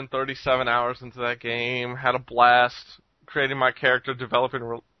 I put in 37 hours into that game, had a blast creating my character,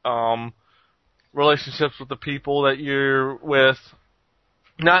 developing relationships with the people that you're with.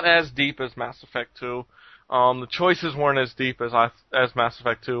 Not as deep as Mass Effect 2. The choices weren't as deep as Mass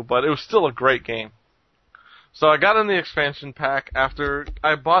Effect 2, but it was still a great game. So I got in the expansion pack after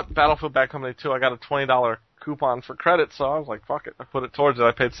I bought Battlefield Bad Company 2. I got a $20 coupon for credit, so I was like, fuck it. I put it towards it.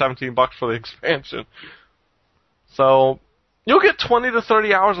 I paid $17 for the expansion. So you'll get 20 to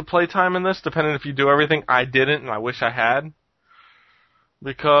 30 hours of playtime in this, depending if you do everything. I didn't, and I wish I had.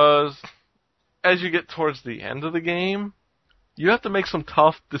 Because as you get towards the end of the game, you have to make some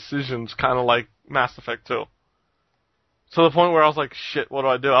tough decisions, kind of like Mass Effect 2. To the point where I was like, shit, what do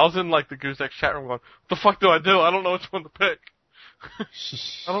I do? I was in like the Goose X chat room going, what the fuck do I do? I don't know which one to pick.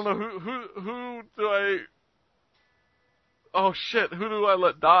 I don't know who do I... Oh shit, who do I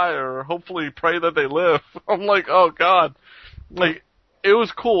let die or hopefully pray that they live? I'm like, oh god. Like, it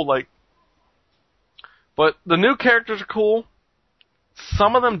was cool, like... But the new characters are cool.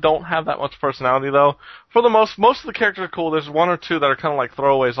 Some of them don't have that much personality, though. For the most of the characters are cool. There's one or two that are kind of like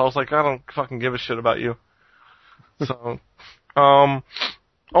throwaways. I was like, I don't fucking give a shit about you. So,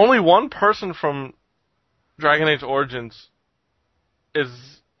 only one person from Dragon Age Origins is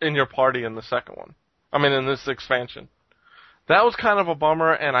in your party in the second one. I mean, in this expansion. That was kind of a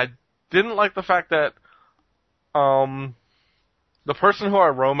bummer, and I didn't like the fact that, the person who I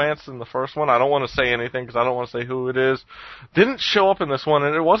romanced in the first one, I don't want to say anything because I don't want to say who it is, didn't show up in this one,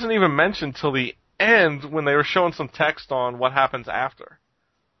 and it wasn't even mentioned till the end when they were showing some text on what happens after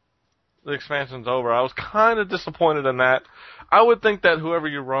the expansion's over. I was kind of disappointed in that. I would think that whoever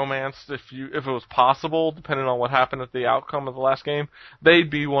you romanced, if it was possible, depending on what happened at the outcome of the last game,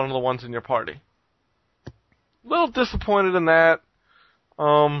 they'd be one of the ones in your party. A little disappointed in that,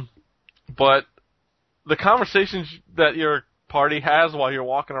 but the conversations that your party has while you're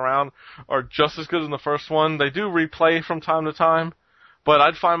walking around are just as good as in the first one. They do replay from time to time, but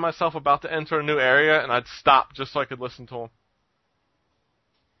I'd find myself about to enter a new area and I'd stop just so I could listen to them.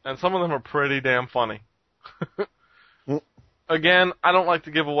 And some of them are pretty damn funny. Again, I don't like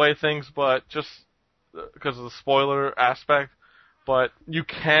to give away things, but just because of the spoiler aspect, but you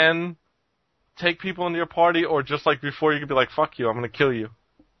can take people into your party, or just like before, you could be like, fuck you, I'm gonna kill you.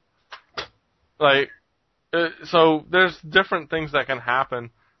 Like, so there's different things that can happen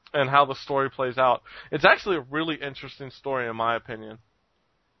and how the story plays out. It's actually a really interesting story in my opinion.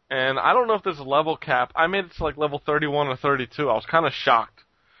 And I don't know if there's a level cap. I made it to like level 31 or 32. I was kind of shocked.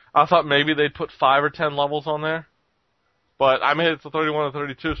 I thought maybe they'd put 5 or 10 levels on there. But I made it to 31 or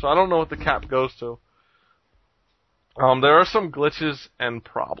 32, so I don't know what the cap goes to. There are some glitches and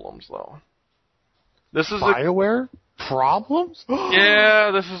problems, though. This is BioWare? problems?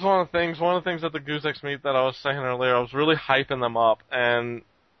 Yeah, this is one of the things at the Goose X meet that I was saying earlier. I was really hyping them up, and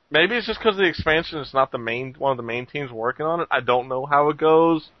maybe it's just because the expansion is not one of the main teams working on it. I don't know how it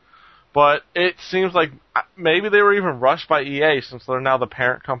goes, but it seems like maybe they were even rushed by EA since they're now the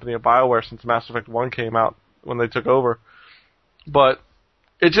parent company of BioWare since Mass Effect 1 came out when they took over. But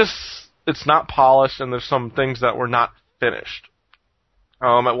it's not polished, and there's some things that were not finished.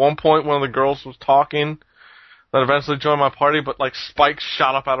 At one point, one of the girls was talking that eventually joined my party, but like spikes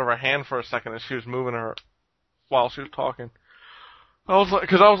shot up out of her hand for a second as she was moving her while she was talking. I was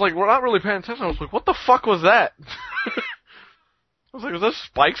like, we're not really paying attention. I was like, what the fuck was that? I was like, was there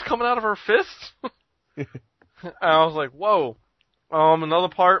spikes coming out of her fists? And I was like, whoa. Another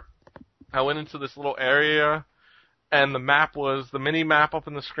part, I went into this little area, and the map was the mini map up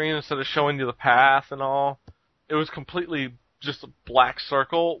in the screen instead of showing you the path and all. It was completely just a black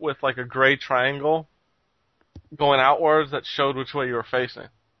circle with like a gray triangle going outwards that showed which way you were facing.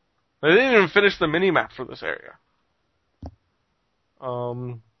 They didn't even finish the mini map for this area.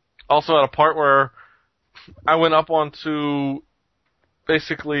 Also at a part where I went up onto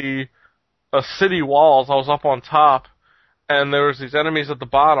basically a city walls, I was up on top, and there was these enemies at the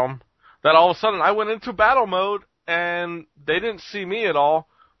bottom that all of a sudden I went into battle mode and they didn't see me at all,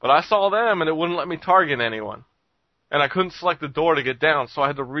 but I saw them and it wouldn't let me target anyone. And I couldn't select the door to get down, so I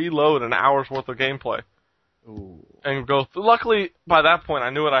had to reload an hour's worth of gameplay. Ooh. And go through. Luckily, by that point, I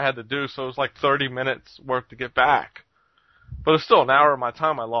knew what I had to do, so it was like 30 minutes worth to get back. But it's still an hour of my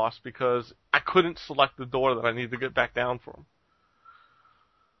time I lost because I couldn't select the door that I needed to get back down from.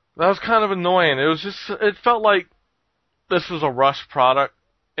 That was kind of annoying. It felt like this was a rush product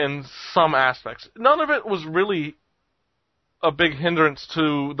in some aspects. None of it was really a big hindrance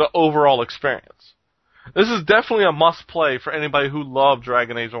to the overall experience. This is definitely a must-play for anybody who loved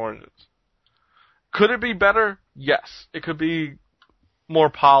Dragon Age Origins. Could it be better? Yes. It could be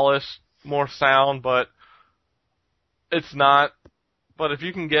more polished, more sound, but it's not. But if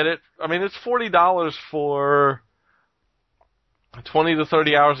you can get it, I mean, it's $40 for 20 to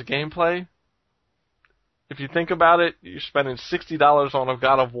 30 hours of gameplay. If you think about it, you're spending $60 on a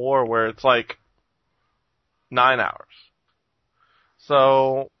God of War where it's like 9 hours.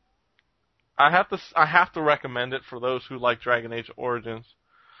 So I have to recommend it for those who like Dragon Age Origins.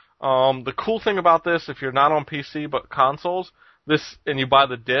 The cool thing about this, if you're not on PC but consoles, and you buy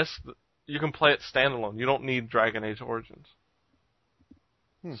the disc, you can play it standalone. You don't need Dragon Age Origins.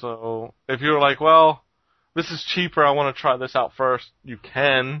 So if you're like, well, this is cheaper, I want to try this out first, you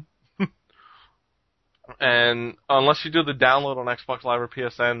can. And unless you do the download on Xbox Live or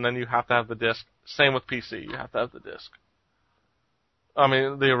PSN, then you have to have the disc. Same with PC, you have to have the disc. I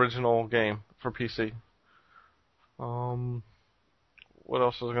mean, the original game for PC. What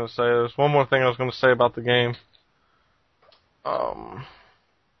else was I going to say? There's one more thing I was going to say about the game. God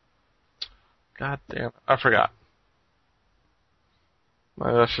damn, I forgot.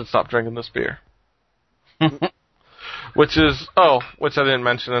 Maybe I should stop drinking this beer. Which I didn't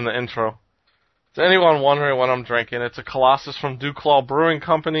mention in the intro. To anyone wondering what I'm drinking, it's a Colossus from Dewclaw Brewing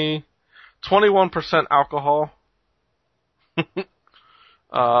Company. 21% alcohol.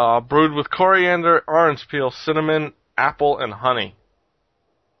 Brewed with coriander, orange peel, cinnamon, apple, and honey.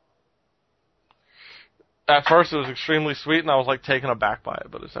 At first it was extremely sweet, and I was like taken aback by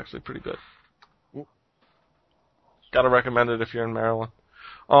it, but it's actually pretty good. Gotta recommend it if you're in Maryland.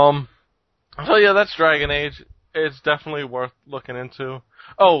 So yeah, that's Dragon Age. It's definitely worth looking into.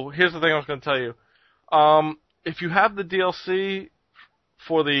 Oh, here's the thing I was going to tell you. If you have the DLC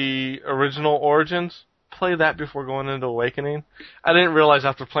for the original Origins, play that before going into Awakening. I didn't realize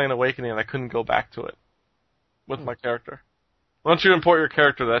after playing Awakening I couldn't go back to it with my character. Once you import your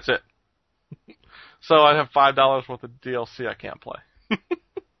character, that's it. So I have $5 worth of DLC I can't play.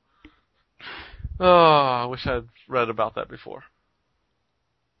 Oh, I wish I'd read about that before.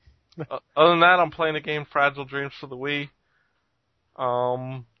 Other than that, I'm playing a game, Fragile Dreams, for the Wii.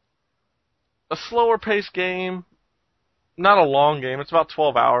 A slower paced game. Not a long game. It's about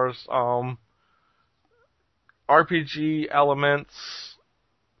 12 hours. RPG elements.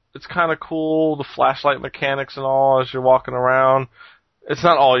 It's kind of cool. The flashlight mechanics and all as you're walking around. It's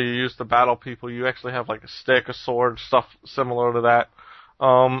not all you use to battle people. You actually have like a stick, a sword, stuff similar to that.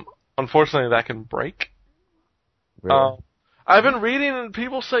 Unfortunately, that can break. Really? I've been reading and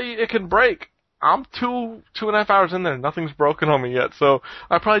people say it can break. I'm 2.5 hours in there. Nothing's broken on me yet, so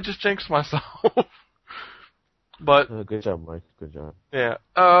I probably just jinxed myself. But good job, Mike. Good job. yeah,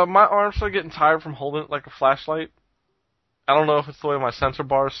 my arms are getting tired from holding it like a flashlight. I don't know if it's the way my sensor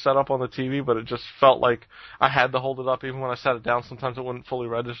bar is set up on the TV, but it just felt like I had to hold it up even when I sat it down. Sometimes it wouldn't fully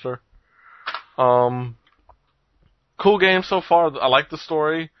register. Cool game so far. I like the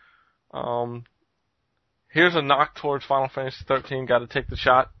story. Here's a knock towards Final Fantasy 13. Got to take the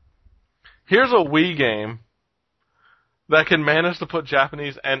shot. Here's a Wii game that can manage to put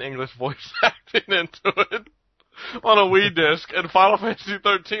Japanese and English voice acting into it on a Wii disc, and Final Fantasy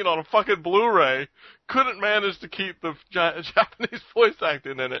 13 on a fucking Blu-ray couldn't manage to keep the Japanese voice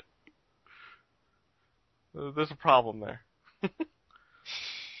acting in it. There's a problem there.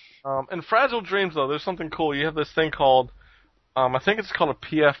 In Fragile Dreams, though, there's something cool. You have this thing called, I think it's called a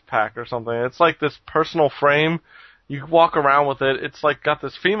PF pack or something. It's like this personal frame. You walk around with it. It's like got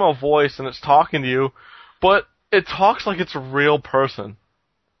this female voice, and it's talking to you, but it talks like it's a real person.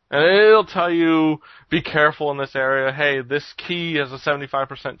 And it'll tell you, be careful in this area. Hey, this key has a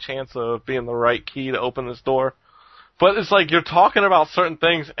 75% chance of being the right key to open this door. But it's like you're talking about certain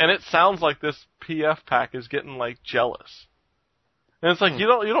things, and it sounds like this PF pack is getting, like, jealous. And it's like, you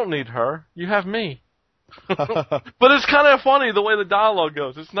don't need her. You have me. But it's kind of funny the way the dialogue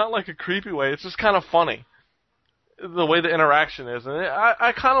goes. It's not like a creepy way. It's just kind of funny the way the interaction is. And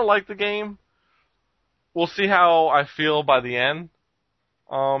I kind of like the game. We'll see how I feel by the end.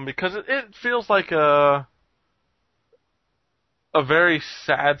 Because it feels like a very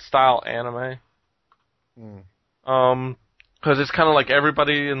sad style anime. Because it's kind of like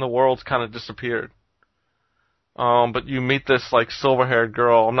everybody in the world's kind of disappeared. But you meet this like silver-haired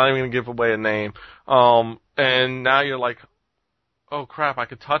girl. I'm not even gonna give away a name. And now you're like, oh crap, I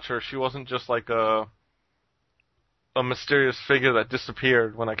could touch her. She wasn't just like a mysterious figure that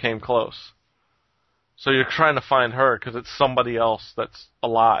disappeared when I came close. So you're trying to find her because it's somebody else that's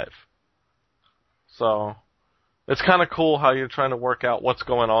alive. So it's kind of cool how you're trying to work out what's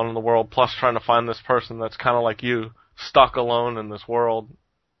going on in the world, plus trying to find this person that's kind of like you, stuck alone in this world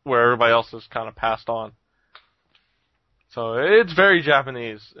where everybody else is kind of passed on. So it's very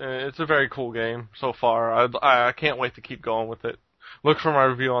Japanese. It's a very cool game so far. I can't wait to keep going with it. Look for my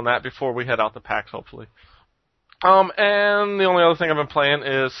review on that before we head out to PAX, hopefully. And the only other thing I've been playing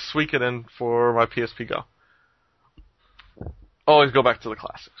is Suikoden for my PSP Go. Always go back to the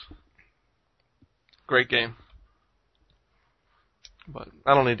classics. Great game. But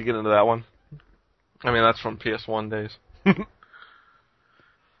I don't need to get into that one. I mean, that's from PS1 days.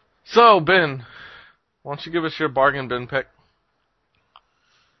 So, Ben, why don't you give us your bargain bin pick?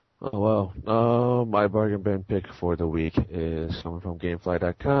 Oh, well, my bargain bin pick for the week is coming from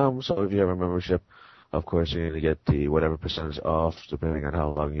Gamefly.com. So if you have a membership, of course, you need to get the whatever percentage off, depending on how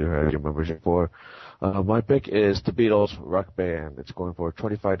long you have your membership for. My pick is the Beatles Rock Band. It's going for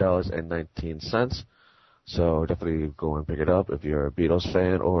 $25.19. So definitely go and pick it up if you're a Beatles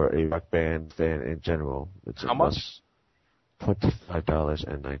fan or a Rock Band fan in general. It's how much?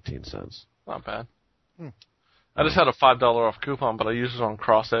 $25.19. Not bad. I just had a $5 off coupon, but I used it on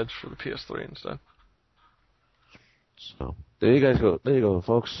Cross Edge for the PS3 instead. So there you guys go. There you go,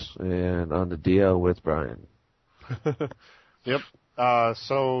 folks. And on the DL with Brian. Yep.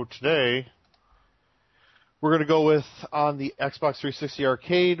 So today we're going to go with, on the Xbox 360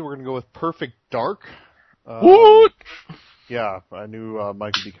 Arcade, we're going to go with Perfect Dark. What? Yeah, I knew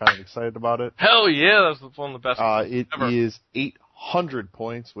Mike would be kind of excited about it. Hell yeah, that's one of the best It ever. is 800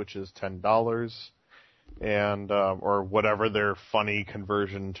 points, which is $10, and or whatever their funny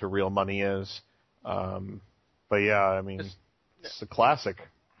conversion to real money is. But yeah, I mean, it's a classic.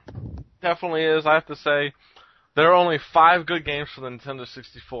 Definitely is. I have to say, there are only 5 good games for the Nintendo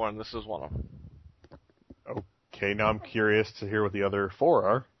 64, and this is one of them. Okay, now I'm curious to hear what the other 4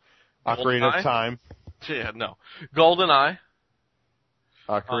 are. Ocarina of Time. Yeah, no. GoldenEye.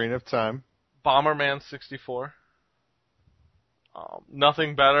 Ocarina of Time. Bomberman 64.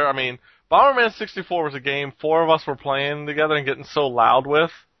 Nothing better. I mean, Bomberman 64 was a game 4 of us were playing together and getting so loud with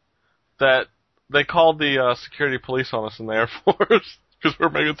that they called the security police on us in the Air Force because we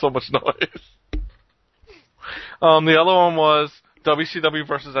were making so much noise. The other one was WCW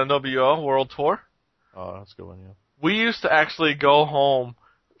versus NWO World Tour. Oh, that's a good one, yeah. We used to actually go home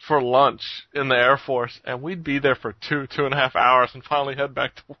for lunch in the Air Force, and we'd be there for 2.5 hours and finally head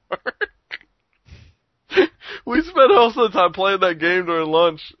back to work. We spent most of the time playing that game during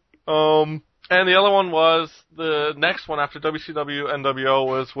lunch. And the other one was, the next one after WCW NWO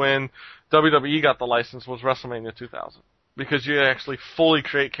was when WWE got the license, was WrestleMania 2000. Because you actually fully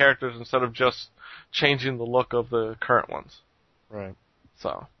create characters instead of just changing the look of the current ones. Right.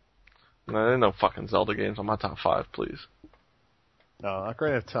 So, there ain't no fucking Zelda games on my top 5, please. No,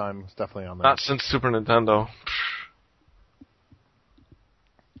 Ocarina of Time is definitely on there. Not since Super Nintendo.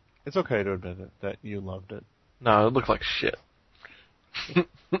 It's okay to admit it, that you loved it. No, it looked like shit.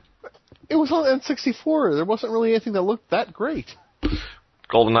 It was on N64. There wasn't really anything that looked that great.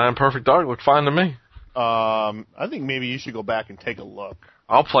 GoldenEye and Perfect Dark looked fine to me. I think maybe you should go back and take a look.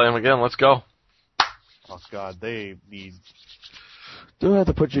 I'll play them again. Let's go. Oh God, they need. Do I have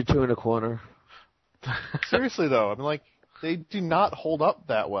to put you two in a corner? Seriously though, I mean, like they do not hold up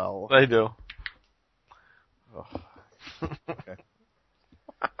that well. They do. Okay.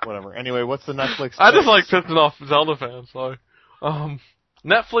 Whatever. Anyway, what's the Netflix? I just like pissing off Zelda fans. Sorry.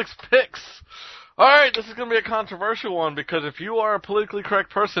 Netflix picks. All right, this is gonna be a controversial one because if you are a politically correct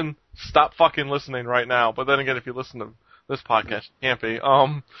person, stop fucking listening right now. But then again, if you listen to this podcast, you can't be.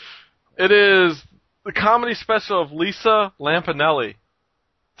 It is the comedy special of Lisa Lampanelli.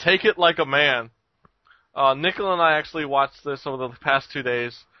 Take It Like a Man. Nicola and I actually watched this over the past 2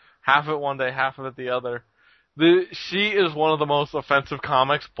 days. Half of it one day, half of it the other. She is one of the most offensive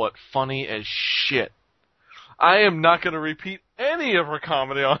comics, but funny as shit. I am not going to repeat any of her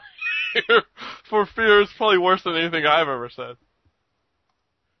comedy on here for fear it's probably worse than anything I've ever said.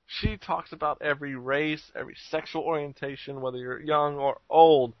 She talks about every race, every sexual orientation, whether you're young or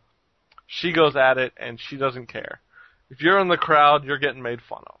old. She goes at it, and she doesn't care. If you're in the crowd, you're getting made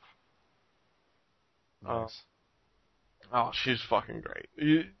fun of. Nice. Oh, she's fucking great.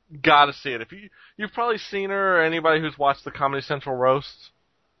 You gotta see it. If you've probably seen her, or anybody who's watched the Comedy Central roasts.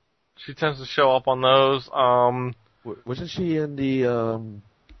 She tends to show up on those. Wasn't she in the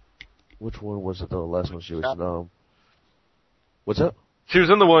which one was it? The last one she was in. What's that? She was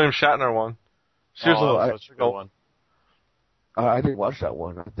in the William Shatner one. She was that's a good one. I didn't watch that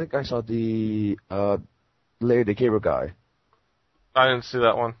one. I think I saw the Larry the Cable Guy. I didn't see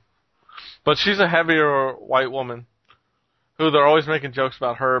that one. But she's a heavier white woman who they're always making jokes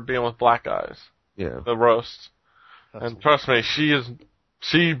about her being with black guys. Yeah. The roast. That's And trust me,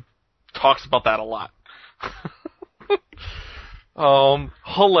 she talks about that a lot.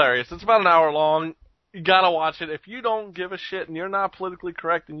 Hilarious. It's about an hour long. You gotta watch it. If you don't give a shit and you're not politically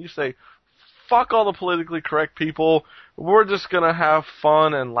correct and you say, fuck all the politically correct people, we're just gonna have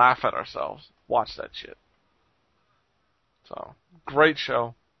fun and laugh at ourselves. Watch that shit. So, great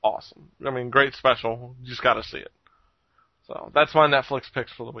show. Awesome. I mean, great special. You just gotta see it. So, that's my Netflix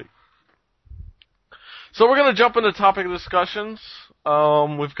picks for the week. So we're gonna jump into topic discussions.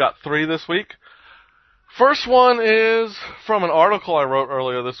 We've got 3 this week. First one is from an article I wrote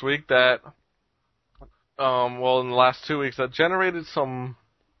earlier this week that, in the last 2 weeks, that generated some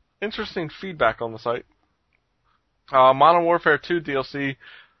interesting feedback on the site. Modern Warfare 2 DLC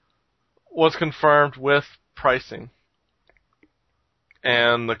was confirmed with pricing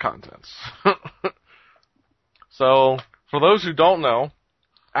and the contents. So, for those who don't know,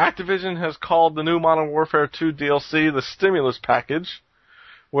 Activision has called the new Modern Warfare 2 DLC the Stimulus Package,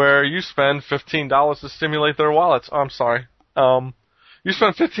 where you spend $15 to stimulate their wallets. Oh, I'm sorry. You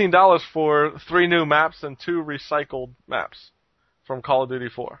spend $15 for 3 new maps and 2 recycled maps from Call of Duty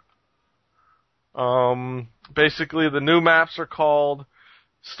 4. Basically, the new maps are called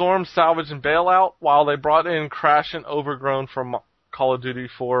Storm, Salvage, and Bailout, while they brought in Crash and Overgrown from Call of Duty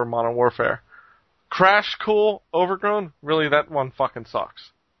 4 Modern Warfare. Crash, cool. Overgrown, really, that one fucking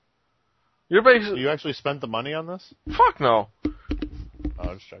sucks. You're basically... You actually spent the money on this? Fuck no.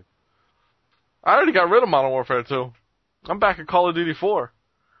 Oh, just check. I already got rid of Modern Warfare 2. I'm back at Call of Duty 4,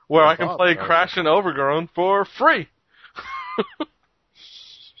 where I can play Crash and Overgrown for free.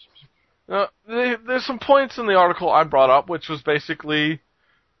 There's some points in the article I brought up, which was basically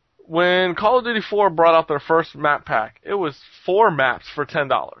when Call of Duty 4 brought out their first map pack, it was 4 maps for $10.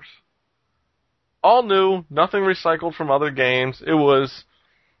 All new, nothing recycled from other games. It was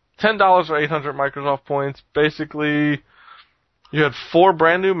 $10 or 800 Microsoft points. Basically, you had 4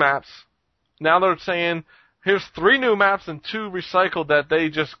 brand new maps. Now they're saying, here's 3 new maps and 2 recycled that they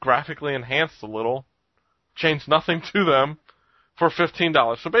just graphically enhanced a little. Changed nothing to them for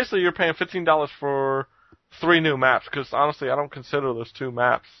 $15. So basically you're paying $15 for 3 new maps, because honestly I don't consider those 2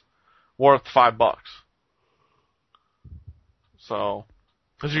 maps worth $5. So,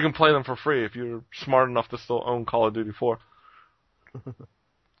 because you can play them for free if you're smart enough to still own Call of Duty 4.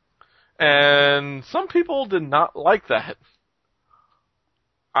 And some people did not like that.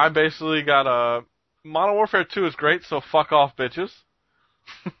 I basically got a... Modern Warfare 2 is great, so fuck off, bitches.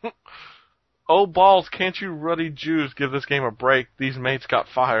 Oh, balls, can't you ruddy Jews give this game a break? These mates got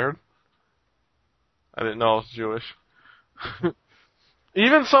fired. I didn't know I was Jewish.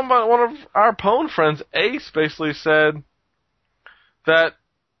 Even one of our Pwn friends, Ace, basically said that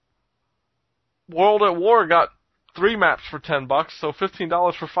World at War got 3 maps for $10, so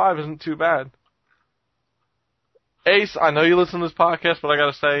 $15 for 5 isn't too bad. Ace, I know you listen to this podcast, but I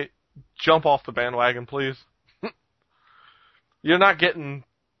gotta say, jump off the bandwagon, please. You're not getting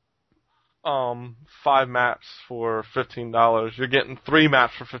 5 maps for $15. You're getting 3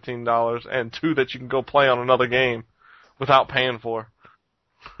 maps for $15 and 2 that you can go play on another game without paying for.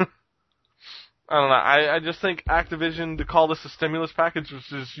 I don't know. I just think Activision, to call this a stimulus package,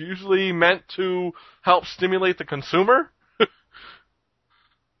 which is usually meant to help stimulate the consumer,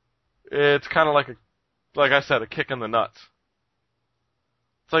 it's kind of like I said, a kick in the nuts.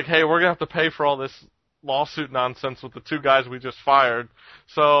 It's like, hey, we're going to have to pay for all this lawsuit nonsense with the 2 guys we just fired,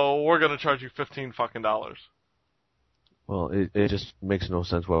 so we're going to charge you $15 fucking. Well, it just makes no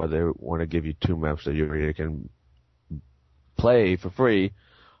sense why they want to give you 2 maps that you can play for free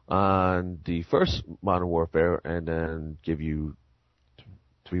on the first Modern Warfare and then give you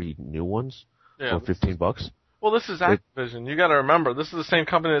 3 new ones for $15. Well, this is Activision. You got to remember, this is the same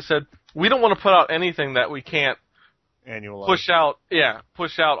company that said, we don't want to put out anything that we can't push out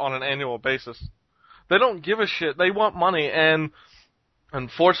on an annual basis. They don't give a shit. They want money, and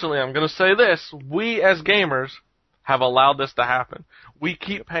unfortunately, I'm going to say this, we as gamers have allowed this to happen. We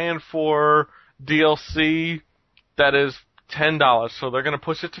keep paying for DLC that is $10, so they're going to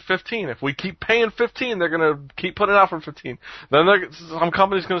push it to $15. If we keep paying $15, they're going to keep putting it out for $15. Then some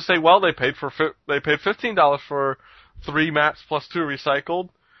company's going to say, well, they paid $15 for 3 maps plus 2 recycled,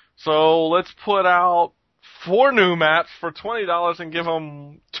 so let's put out 4 new maps for $20 and give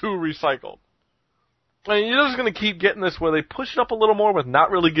them 2 recycled. I mean, you're just going to keep getting this where they push it up a little more with not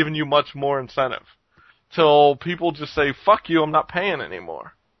really giving you much more incentive. Till people just say, fuck you, I'm not paying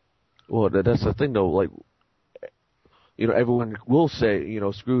anymore. Well, that's the thing, though. Like, everyone will say,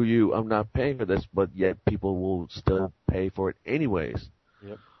 screw you, I'm not paying for this, but yet people will still pay for it anyways.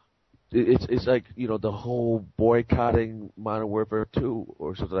 Yep. It's like, the whole boycotting Modern Warfare 2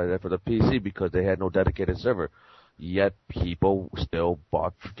 or something like that for the PC because they had no dedicated server. Yet people still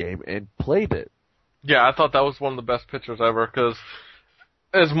bought the game and played it. Yeah, I thought that was one of the best pictures ever, because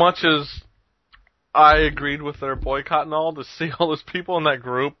as much as I agreed with their boycott and all, to see all those people in that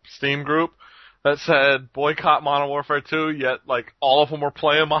group, Steam group, that said boycott Modern Warfare 2, yet, all of them were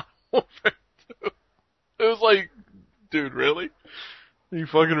playing Modern Warfare 2. It was like, dude, really? Are you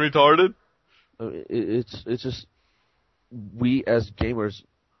fucking retarded? It's just, we as gamers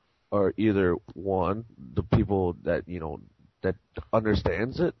are either, one, the people that, that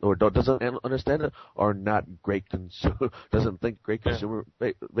understands it or doesn't understand it are not great doesn't think great consumer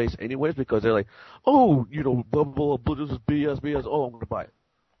base anyways, because they're like, oh, blah, blah, blah, this is BS, oh, I'm going to buy it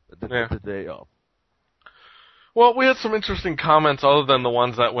the day off. Well, we had some interesting comments other than the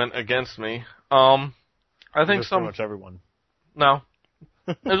ones that went against me. I think pretty much everyone. No.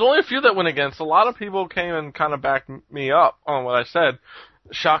 There's only a few that went against. A lot of people came and kind of backed me up on what I said.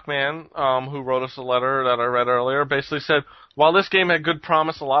 Shockman, who wrote us a letter that I read earlier, basically said, while this game had good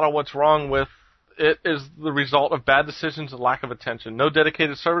promise, a lot of what's wrong with it is the result of bad decisions and lack of attention. No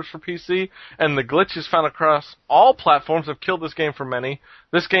dedicated servers for PC, and the glitches found across all platforms have killed this game for many.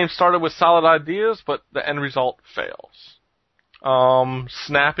 This game started with solid ideas, but the end result fails.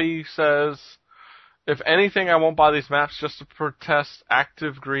 Snappy says, if anything, I won't buy these maps just to protest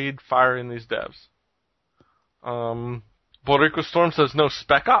active greed firing these devs. Puerto Rico Storm says, no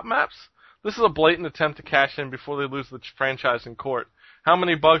Spec Op maps? This is a blatant attempt to cash in before they lose the franchise in court. How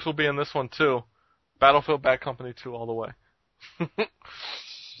many bugs will be in this one, too? Battlefield Bad Company 2 all the way.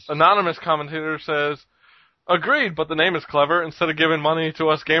 Anonymous commentator says, agreed, but the name is clever. Instead of giving money to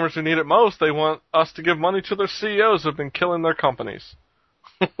us gamers who need it most, they want us to give money to their CEOs who have been killing their companies.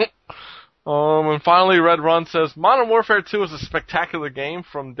 And finally, Red Run says, Modern Warfare 2 is a spectacular game.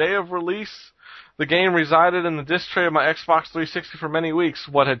 From day of release, the game resided in the disc tray of my Xbox 360 for many weeks.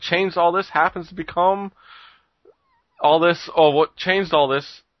 What had changed all this happens to become what changed all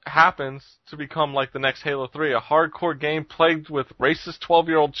this happens to become like the next Halo 3, a hardcore game plagued with racist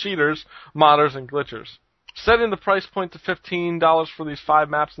 12-year-old cheaters, modders, and glitchers. Setting the price point to $15 for these 5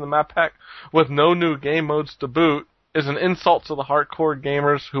 maps in the map pack with no new game modes to boot is an insult to the hardcore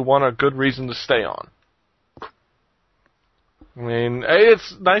gamers who want a good reason to stay on. I mean,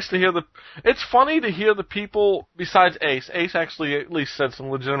 it's nice to hear it's funny to hear the people besides Ace. Ace actually at least said some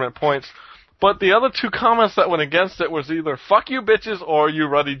legitimate points. But the other 2 comments that went against it was either fuck you bitches or you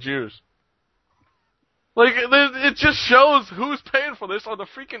ruddy Jews. Like, it just shows who's paying for this are the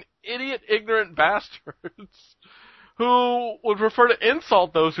freaking idiot, ignorant bastards who would prefer to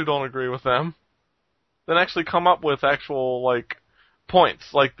insult those who don't agree with them than actually come up with actual,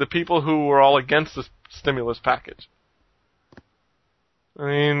 points. Like the people who were all against the stimulus package. I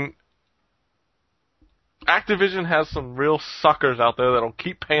mean, Activision has some real suckers out there that'll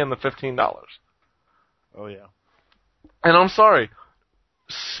keep paying the $15. Oh, yeah. And I'm sorry.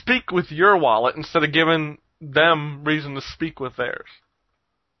 Speak with your wallet instead of giving them reason to speak with theirs.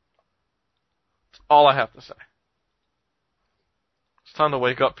 all I have to say. It's time to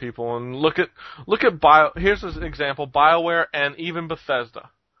wake up, people, and look at here's an example, BioWare and even Bethesda.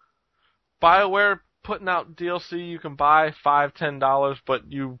 BioWare putting out DLC you can buy $5, $10,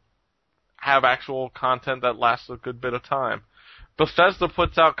 but you have actual content that lasts a good bit of time. Bethesda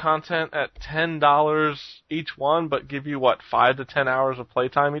puts out content at $10 each one, but give you, 5 to 10 hours of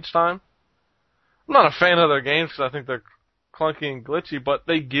playtime each time? I'm not a fan of their games because I think they're clunky and glitchy, but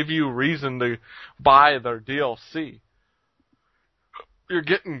they give you reason to buy their DLC. You're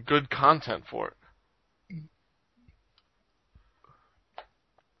getting good content for it.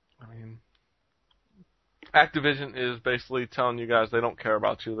 I mean, Activision is basically telling you guys they don't care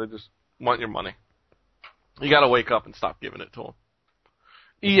about you. They just want your money. You gotta wake up and stop giving it to them.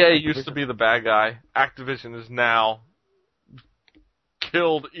 EA used to be the bad guy. Activision is now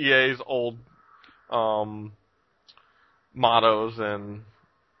killed EA's old mottos, and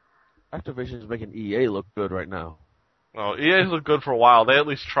Activision is making EA look good right now. well, EA's looked good for a while. They at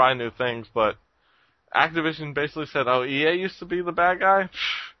least try new things, but Activision basically said, "Oh, EA used to be the bad guy.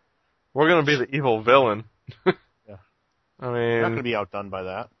 We're gonna be the evil villain." Yeah. I mean, You're not going to be outdone by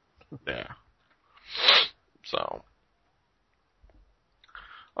that. yeah. So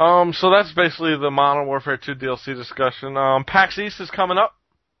that's basically the Modern Warfare 2 DLC discussion. PAX East is coming up.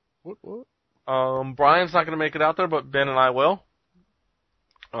 What? Brian's not going to make it out there, but Ben and I will.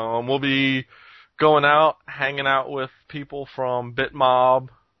 We'll be going out, hanging out with people from BitMob.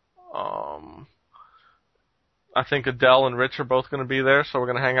 I think Adele and Rich are both going to be there, so we're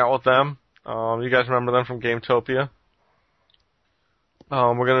going to hang out with them. You guys remember them from Gametopia.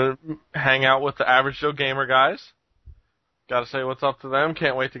 We're going to hang out with the Average Joe Gamer guys. Got to say what's up to them.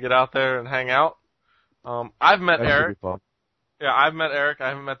 Can't wait to get out there and hang out. I've met Eric. Yeah, I've met Eric. I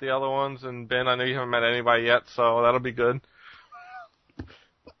haven't met the other ones. And Ben, I know you haven't met anybody yet, so that'll be good.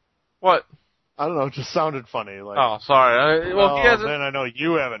 What? I don't know, it just sounded funny. Like, oh, sorry. He hasn't... Then I know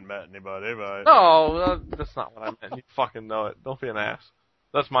you haven't met anybody, but... No, that's not what I meant. You fucking know it. Don't be an ass.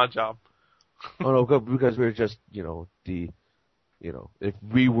 That's my job. Oh no, because we're just, if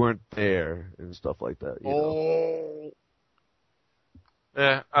we weren't there and stuff like that, you know.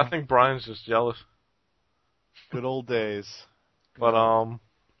 Yeah, I think Brian's just jealous. Good old days. But,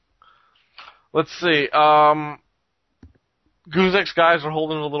 let's see. Goozex guys are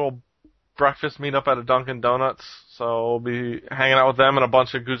holding a little breakfast meetup at a Dunkin' Donuts, so we'll be hanging out with them, and a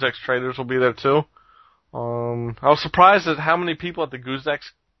bunch of Goozex traders will be there too. I was surprised at how many people at the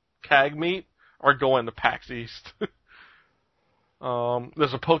Goozex CAG meet are going to PAX East. There's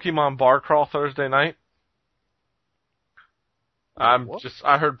a Pokemon bar crawl Thursday night. I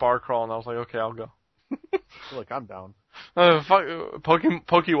heard bar crawl and I was like, okay, I'll go. Look, I'm down.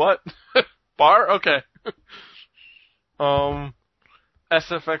 Poke what? Bar? Okay.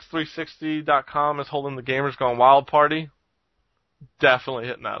 SFX360.com is holding the Gamers Gone Wild party. Definitely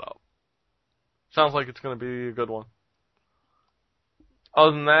hitting that up. Sounds like it's going to be a good one.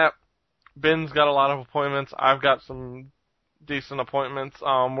 Other than that, Ben's got a lot of appointments. I've got some decent appointments.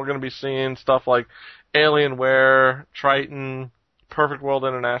 We're going to be seeing stuff like Alienware, Triton, Perfect World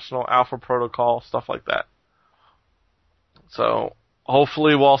International, Alpha Protocol, stuff like that. So,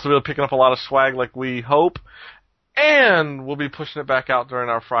 hopefully we'll also be picking up a lot of swag like we hope, and we'll be pushing it back out during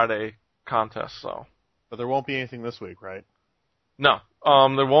our Friday contest, so. But there won't be anything this week, right? No.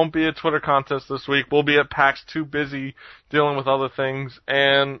 There won't be a Twitter contest this week. We'll be at PAX too busy dealing with other things,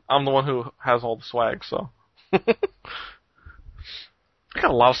 and I'm the one who has all the swag, so. I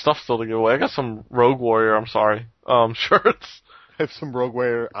got a lot of stuff still to give away. I got some Rogue Warrior, I'm sorry, shirts. I have some Rogue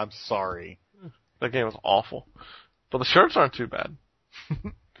Warrior, I'm sorry. That game is awful. But the shirts aren't too bad.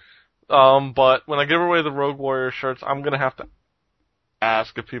 But when I give away the Rogue Warrior shirts, I'm gonna have to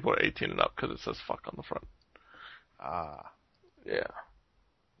ask if people are 18 and up, because it says fuck on the front. Ah. Yeah.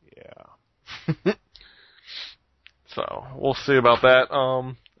 Yeah. So, we'll see about that.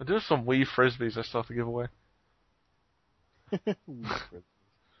 There's some Wii Frisbees I still have to give away.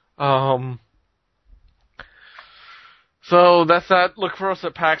 So that's that. Look for us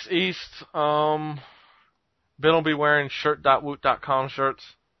at PAX East. Ben will be wearing shirt.woot.com shirts.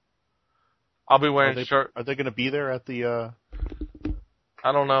 I'll be wearing shirt. Are they going to be there at the?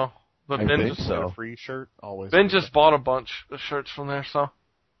 I don't know, but Ben just a free shirt always. Ben just bought a bunch of shirts from there, so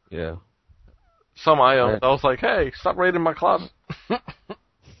Yeah. some I owned. I was like, hey, stop raiding my closet.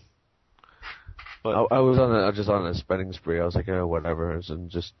 But I was just on a spending spree. I was like, whatever, and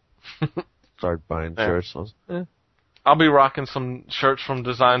just started buying shirts. I'll be rocking some shirts from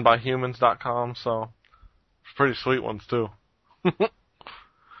designedbyhumans.com, so pretty sweet ones too.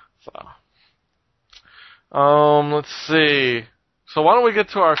 So, let's see. So why don't we get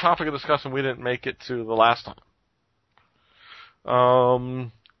to our topic of discussion we didn't make it to the last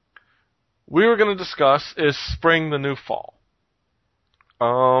time. We were going to discuss, is spring the new fall?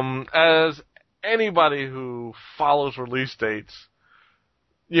 As anybody who follows release dates,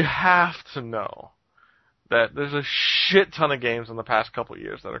 you have to know that there's a shit ton of games in the past couple of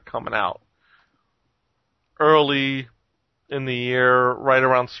years that are coming out early in the year, right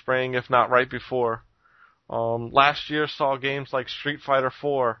around spring, if not right before. Last year saw games like Street Fighter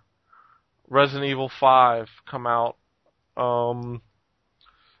 4, Resident Evil 5 come out.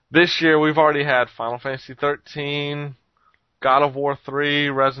 This year we've already had Final Fantasy 13, God of War 3,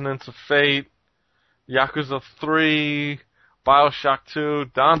 Resonance of Fate, Yakuza 3, BioShock 2,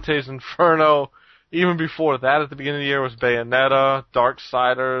 Dante's Inferno. Even before that, at the beginning of the year, was Bayonetta,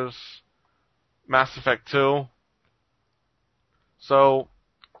 Darksiders, Mass Effect 2. So,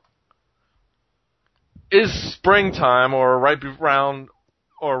 is springtime, or right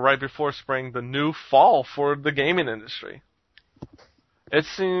before spring, the new fall for the gaming industry? It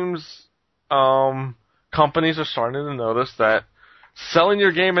seems companies are starting to notice that selling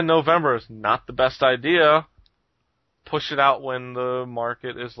your game in November is not the best idea. Push it out when the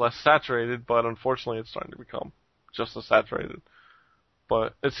market is less saturated, but unfortunately it's starting to become just as saturated.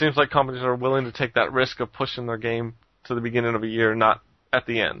 But it seems like companies are willing to take that risk of pushing their game to the beginning of a year, not at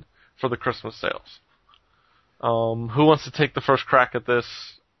the end, for the Christmas sales. Who wants to take the first crack at this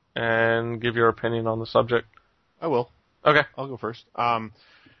and give your opinion on the subject? I will. Okay. I'll go first. I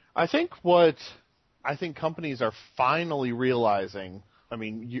think companies are finally realizing.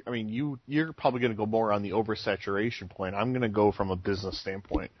 You're probably going to go more on the oversaturation point. I'm going to go from a business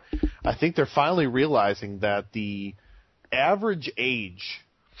standpoint. I think they're finally realizing that the average age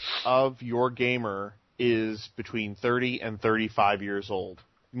of your gamer is between 30 and 35 years old,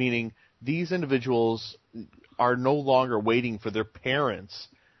 meaning these individuals are no longer waiting for their parents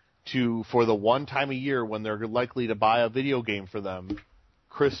for the one time a year when they're likely to buy a video game for them,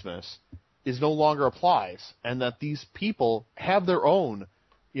 Christmas, is no longer applies, and that these people have their own,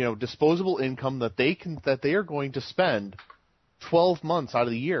 disposable income that they are going to spend 12 months out of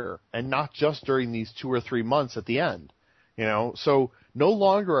the year, and not just during these 2 or 3 months at the end. So no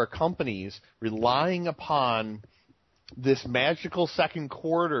longer are companies relying upon this magical second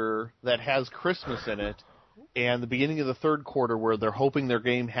quarter that has Christmas in it and the beginning of the third quarter where they're hoping their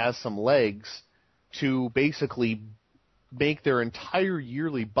game has some legs to basically make their entire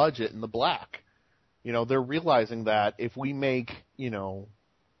yearly budget in the black. They're realizing that if we make,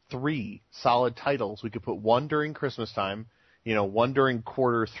 3 solid titles, we could put one during Christmas time, one during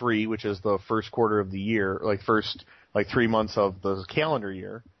quarter 3, which is the first quarter of the year, first 3 months of the calendar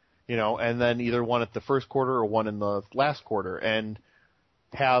year, and then either one at the first quarter or one in the last quarter, and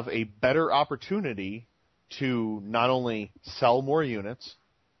have a better opportunity to not only sell more units,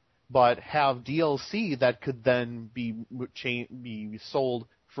 but have DLC that could then be sold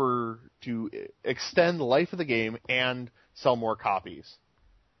to extend the life of the game and sell more copies.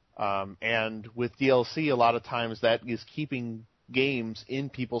 And with DLC, a lot of times that is keeping games in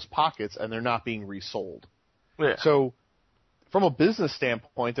people's pockets and they're not being resold. Yeah. So from a business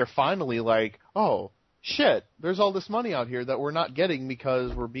standpoint, they're finally like, oh, shit, there's all this money out here that we're not getting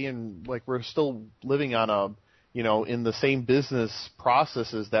because we're still living on in the same business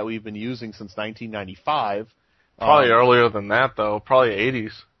processes that we've been using since 1995. Probably earlier than that, though. Probably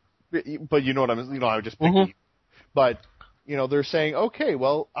 80s. But you know what I was just picking. Mm-hmm. But, they're saying, okay,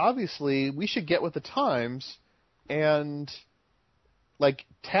 well, obviously we should get with the times and,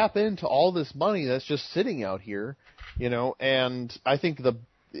 tap into all this money that's just sitting out here, and I think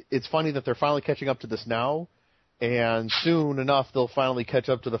it's funny that they're finally catching up to this now, and soon enough they'll finally catch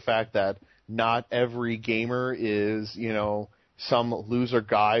up to the fact that not every gamer is, some loser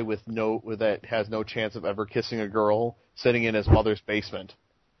guy that has no chance of ever kissing a girl sitting in his mother's basement.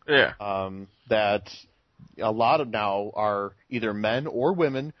 Yeah. That a lot of now are either men or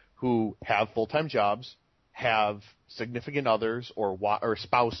women who have full-time jobs, have significant others or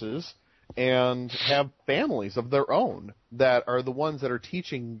spouses, and have families of their own that are the ones that are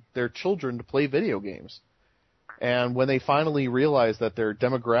teaching their children to play video games. And when they finally realize that their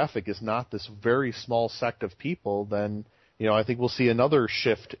demographic is not this very small sect of people, then, I think we'll see another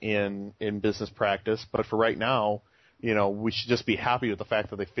shift in business practice. But for right now, we should just be happy with the fact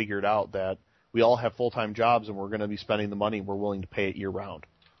that they figured out that we all have full-time jobs and we're going to be spending the money and we're willing to pay it year-round.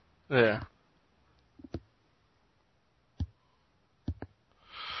 Yeah.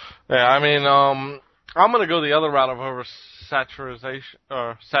 Yeah, I'm going to go the other route of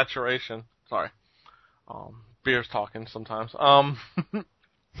saturation. Sorry. Beer's talking sometimes.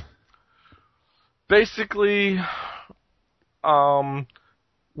 Basically,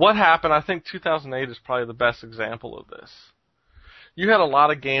 what happened, I think 2008 is probably the best example of this. You had a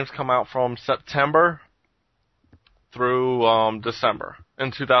lot of games come out from September through December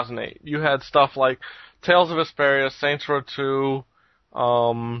in 2008. You had stuff like Tales of Vesperia, Saints Row 2,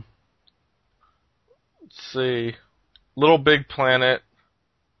 let's see, Little Big Planet,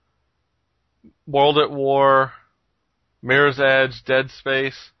 World at War, Mirror's Edge, Dead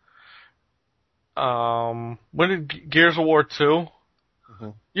Space. When did Gears of War 2? Mm-hmm.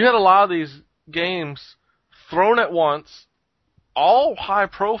 You had a lot of these games thrown at once, all high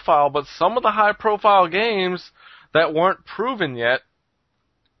profile, but some of the high profile games that weren't proven yet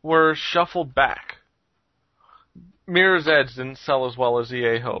were shuffled back. Mirror's Edge didn't sell as well as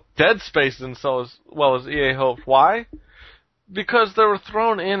EA hoped. Dead Space didn't sell as well as EA hoped. Why? Because they were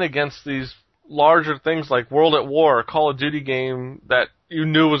thrown in against these larger things like World at War, a Call of Duty game that you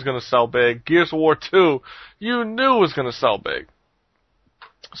knew was going to sell big. Gears of War 2, you knew was going to sell big.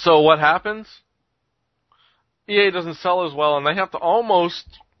 So what happens? EA doesn't sell as well, and they have to almost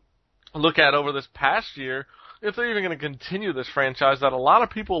look at over this past year if they're even going to continue this franchise that a lot of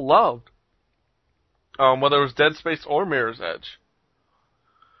people loved. Whether it was Dead Space or Mirror's Edge.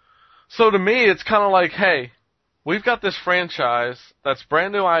 So to me, it's kind of like, hey, we've got this franchise that's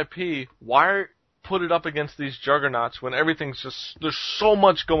brand new IP. Why put it up against these juggernauts when everything's just, there's so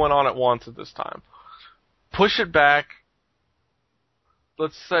much going on at once at this time? Push it back.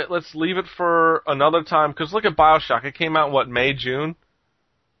 Let's leave it for another time. Because look at BioShock. It came out, May, June?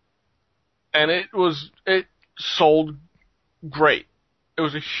 And it sold great. It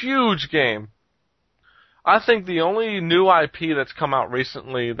was a huge game. I think the only new IP that's come out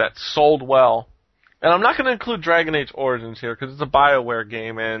recently that sold well, and I'm not going to include Dragon Age Origins here because it's a BioWare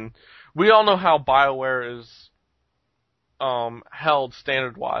game, and we all know how BioWare is held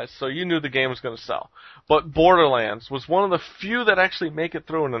standard-wise, so you knew the game was going to sell. But Borderlands was one of the few that actually make it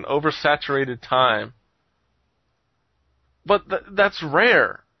through in an oversaturated time. But that's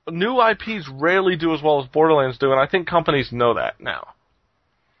rare. New IPs rarely do as well as Borderlands do, and I think companies know that now.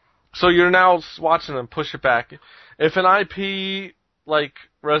 So you're now watching them push it back. If an IP like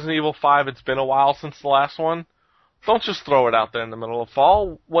Resident Evil 5, it's been a while since the last one, don't just throw it out there in the middle of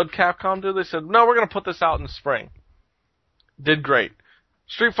fall. What'd Capcom do? They said, no, we're going to put this out in the spring. Did great.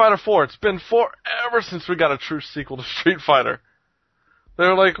 Street Fighter 4, it's been forever since we got a true sequel to Street Fighter. They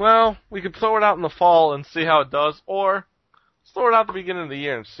were like, well, we could throw it out in the fall and see how it does, or let's throw it out at the beginning of the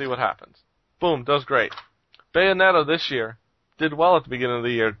year and see what happens. Boom, does great. Bayonetta this year did well at the beginning of the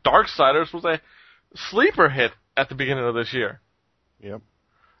year. Darksiders was a sleeper hit at the beginning of this year. Yep.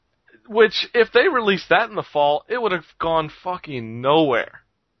 Which, if they released that in the fall, it would have gone fucking nowhere.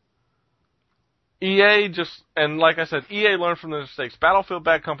 EA just, and like I said, EA learned from their mistakes. Battlefield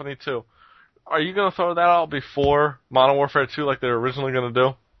Bad Company 2. Are you going to throw that out before Modern Warfare 2 like they were originally going to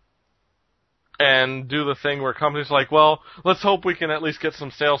do? And do the thing where companies are like, well, let's hope we can at least get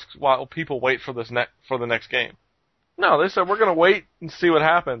some sales while people wait for for the next game. No, they said, we're going to wait and see what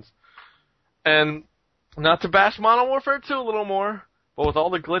happens. And not to bash Modern Warfare 2 a little more, but with all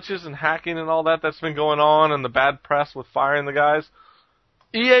the glitches and hacking and all that that's been going on and the bad press with firing the guys,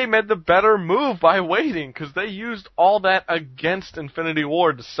 EA made the better move by waiting because they used all that against Infinity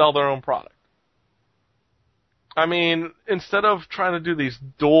Ward to sell their own product. I mean, instead of trying to do these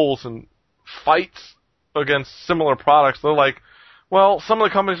duels and fights against similar products, they're like, well, some of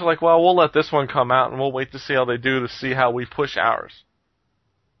the companies are like, well, we'll let this one come out and we'll wait to see how they do to see how we push ours.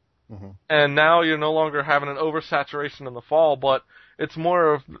 Mm-hmm. And now you're no longer having an oversaturation in the fall, but it's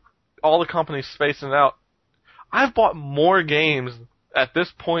more of all the companies spacing it out. I've bought more games at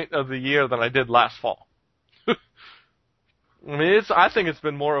this point of the year than I did last fall. I mean, I think it's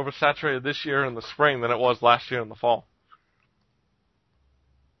been more oversaturated this year in the spring than it was last year in the fall.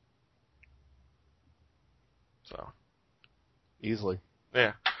 So. Easily.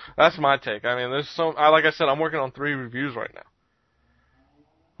 Yeah. That's my take. I mean, like I said, I'm working on 3 reviews right now.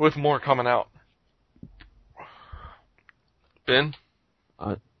 With more coming out. Ben?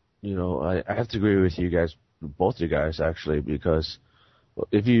 I have to agree with you guys, both you guys actually, because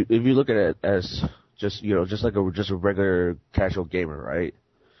if you look at it as just like a regular casual gamer, right?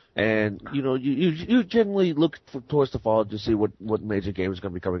 And you generally look towards the fall to see what major game is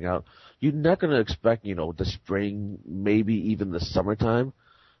going to be coming out. You're not going to expect the spring, maybe even the summertime,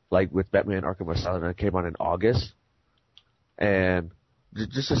 like with Batman: Arkham Asylum that came out in August, and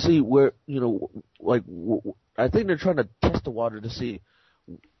just to see where I think they're trying to test the water to see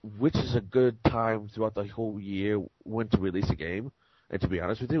which is a good time throughout the whole year when to release a game. And to be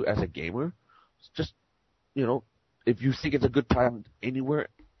honest with you, as a gamer, just if you think it's a good time anywhere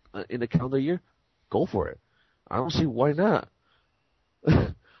in the calendar year, go for it. I don't see why not.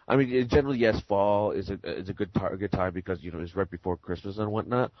 I mean, generally, yes, fall is a good time because it's right before Christmas and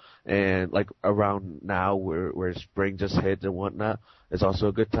whatnot, and like around now where spring just hit and whatnot, it's also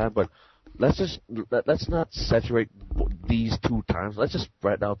a good time. But let's not saturate these two times. Let's just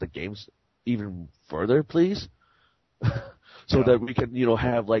spread out the games even further, please, so that we can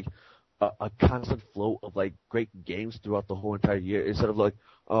have like a constant flow of like great games throughout the whole entire year instead of like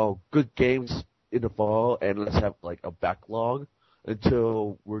good games in the fall and let's have like a backlog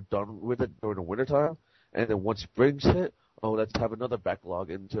until we're done with it during the wintertime, and then once spring's hit, let's have another backlog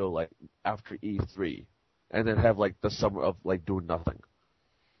until like after E3, and then have like the summer of like doing nothing.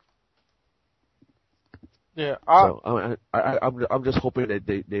 Yeah, so I'm just hoping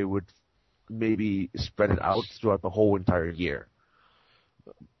that they would maybe spread it out throughout the whole entire year.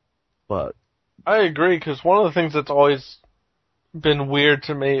 But I agree, because one of the things that's always been weird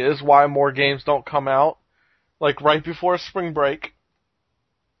to me is why more games don't come out like right before spring break,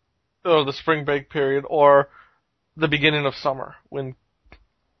 or the spring break period, or the beginning of summer.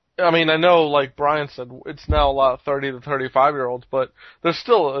 I know, like Brian said, it's now a lot of 30 to 35-year-olds, but there's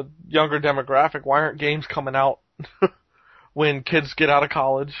still a younger demographic. Why aren't games coming out when kids get out of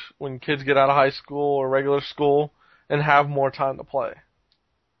college, when kids get out of high school or regular school, and have more time to play?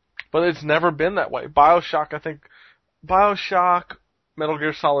 But it's never been that way. BioShock, Metal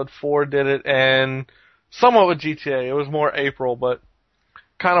Gear Solid 4 did it, and somewhat with GTA. It was more April, but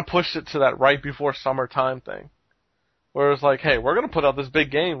kind of pushed it to that right before summertime thing. Where it was like, hey, we're going to put out this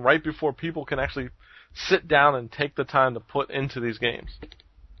big game right before people can actually sit down and take the time to put into these games.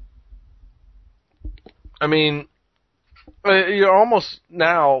 I mean, you're almost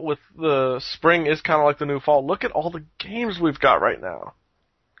now with the spring is kind of like the new fall. Look at all the games we've got right now.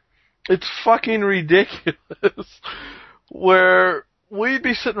 It's fucking ridiculous. Where we'd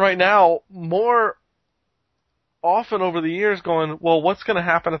be sitting right now more often over the years going, well, what's going to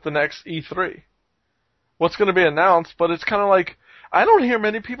happen at the next E3? What's going to be announced? But it's kind of like, I don't hear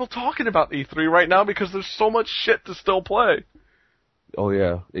many people talking about E3 right now because there's so much shit to still play. Oh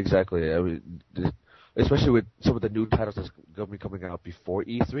yeah, exactly. I mean, especially with some of the new titles that's going to be coming out before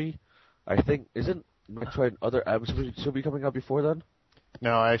E3. I think, isn't Metroid and other items should be coming out before then?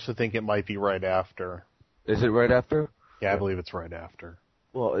 No, I actually think it might be right after. Is it right after? Yeah, I believe it's right after.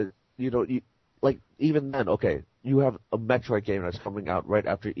 Well, like, even then, okay, you have a Metroid game that's coming out right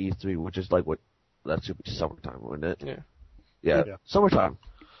after E3, which is like that should be summertime, wouldn't it? Yeah. Yeah, summertime.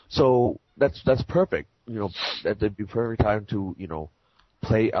 So that's perfect. That'd be perfect time to,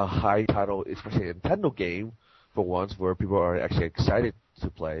 play a high title, especially a Nintendo game, for once, where people are actually excited to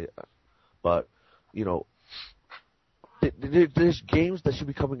play. But, there's games that should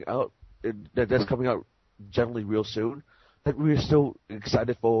be coming out, that's coming out generally real soon, that we're still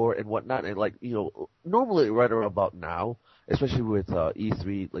excited for and whatnot, and like, normally right around about now, especially with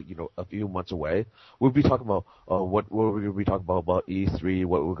E3, like, a few months away, we'll be talking about what we're going to be talking about E3,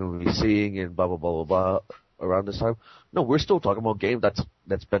 what we're going to be seeing, and blah, blah, blah, blah, blah, around this time. No, we're still talking about games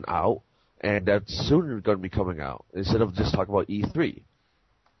that's been out, and that's soon going to be coming out, instead of just talking about E3.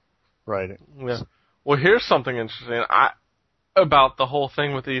 Right. Yeah. Well, here's something interesting about the whole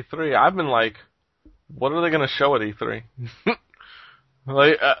thing with E3. I've been like, what are they going to show at E3?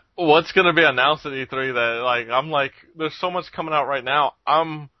 Like, what's going to be announced at E3 that, like, I'm like, there's so much coming out right now.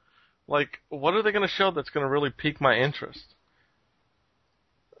 I'm like, what are they going to show that's going to really pique my interest?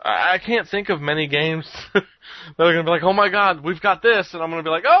 I can't think of many games that are going to be like, oh my god, we've got this, and I'm going to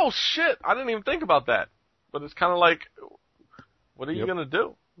be like, oh shit, I didn't even think about that. But it's kind of like, what are you going to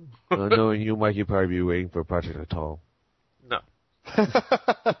do? Knowing you, Mike, you'd probably be waiting for Project Natal. No.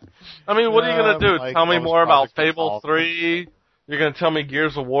 I mean, what are you going to do? Tell me more about Fable 3? You're going to tell me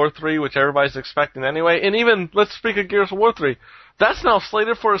Gears of War 3, which everybody's expecting anyway? And even, let's speak of Gears of War 3. That's now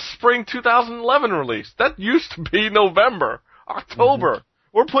slated for a spring 2011 release. That used to be November, October. Mm-hmm.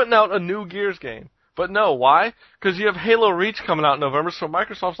 We're putting out a new Gears game. But no, why? Because you have Halo Reach coming out in November, so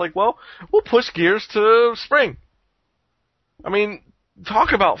Microsoft's like, well, we'll push Gears to spring. I mean,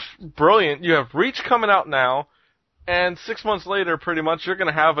 talk about brilliant. You have Reach coming out now, and 6 months later, pretty much, you're going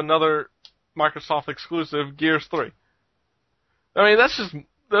to have another Microsoft exclusive, Gears 3. I mean, that's just,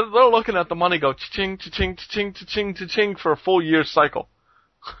 they're looking at the money go cha-ching, cha-ching, cha-ching, cha-ching, cha-ching for a full year cycle.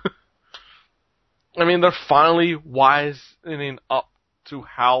 I mean, they're finally wisening up to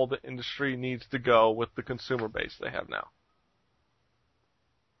how the industry needs to go with the consumer base they have now.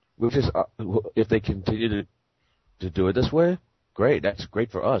 Which is, if they continue to do it this way, great. That's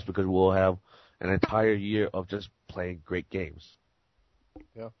great for us because we'll have an entire year of just playing great games.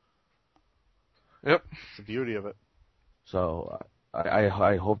 Yeah. Yep. It's the beauty of it. So,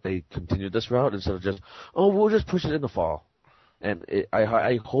 I hope they continue this route instead of just, we'll just push it in the fall. And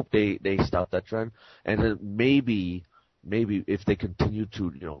I hope they stop that trend. And then maybe if they continue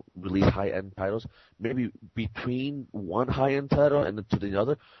to, release high-end titles, maybe between one high-end title and to the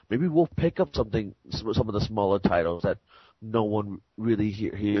other, maybe we'll pick up some of the smaller titles that no one really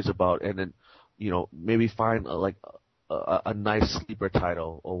hears about, and then, maybe find a nice sleeper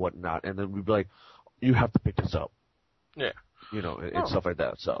title or whatnot, and then we'd be like, you have to pick this up. Yeah. And stuff like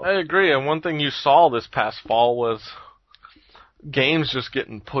that. So I agree. And one thing you saw this past fall was games just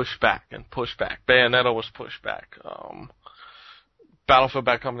getting pushed back and pushed back. Bayonetta was pushed back. Battlefield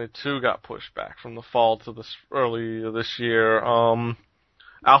Bad Company 2 got pushed back from the fall to early this year.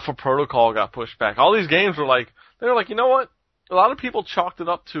 Alpha Protocol got pushed back. All these games were they were like, you know what? A lot of people chalked it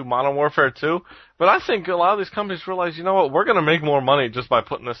up to Modern Warfare 2, but I think a lot of these companies realized, you know what? We're going to make more money just by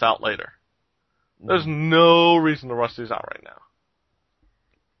putting this out later. There's no reason to rush these out right now.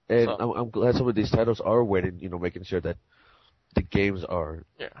 And so, I'm glad some of these titles are waiting, making sure that the games are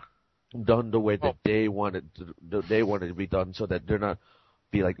done the way that they want it to be done, so that they're not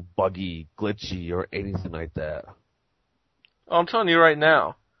be buggy, glitchy, or anything like that. I'm telling you right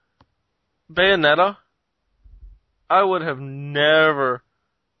now, Bayonetta, I would have never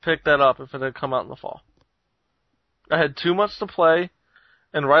picked that up if it had come out in the fall. I had too much to play,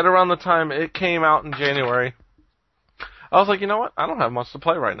 and right around the time it came out in January, I was like, you know what? I don't have much to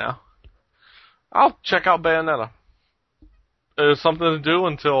play right now. I'll check out Bayonetta. It was something to do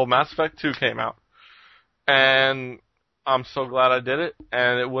until Mass Effect 2 came out. And I'm so glad I did it,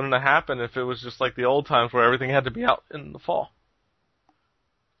 and it wouldn't have happened if it was just like the old times where everything had to be out in the fall.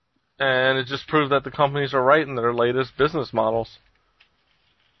 And it just proved that the companies are right in their latest business models.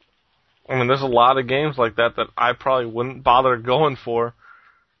 I mean, there's a lot of games like that I probably wouldn't bother going for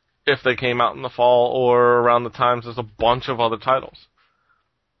if they came out in the fall or around the times there's a bunch of other titles.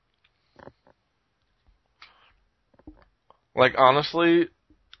 Honestly,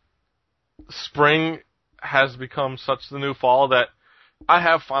 spring has become such the new fall that I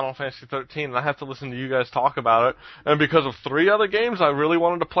have Final Fantasy 13 and I have to listen to you guys talk about it. And because of 3 other games I really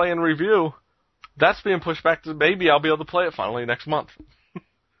wanted to play and review, that's being pushed back to maybe I'll be able to play it finally next month.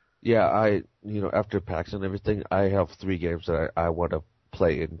 Yeah, after PAX and everything, I have 3 games that I want to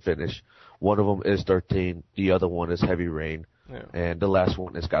play and finish. One of them is 13, the other one is Heavy Rain, and the last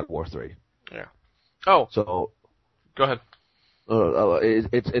one is God of War 3. Yeah. Oh. So, go ahead.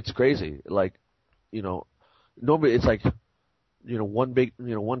 It's crazy. Normally it's one big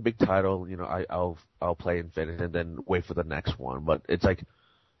title, I'll play and finish and then wait for the next one. But it's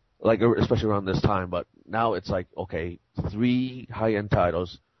especially around this time. But now it's okay, 3 high-end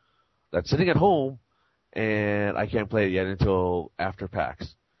titles that's sitting at home, and I can't play it yet until after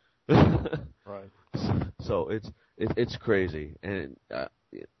PAX. Right. So it's crazy, and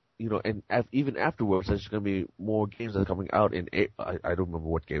and even afterwards, there's going to be more games that are coming out in April. I don't remember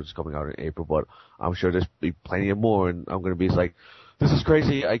what games are coming out in April, but I'm sure there's be plenty of more, and I'm going to be this is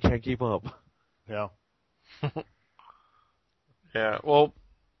crazy, I can't keep up. Yeah. Yeah, well...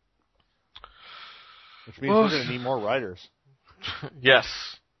 Which means we're going to need more writers. Yes.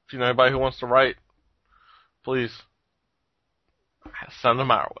 If you know anybody who wants to write, please send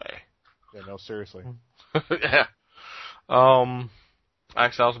them our way. Yeah, no, seriously. Yeah.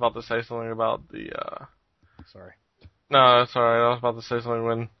 Actually, I was about to say something about the, Sorry. No, that's alright. I was about to say something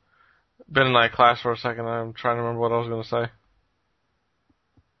when Ben and I clashed for a second. I'm trying to remember what I was going to say.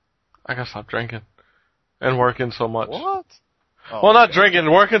 I gotta stop drinking. And working so much. What? Oh, well, not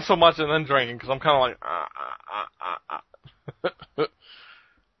drinking, working so much and then drinking, because I'm kind of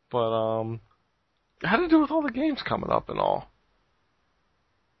But, it had to do with all the games coming up and all.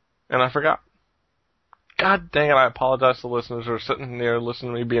 And I forgot. God dang it, I apologize to listeners who are sitting there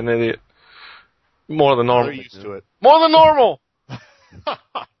listening to me be an idiot. More than normal. They're used to it. More than normal!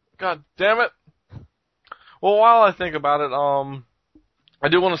 God damn it. Well, while I think about it, I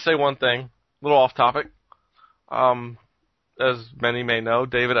do want to say one thing, a little off topic. As many may know,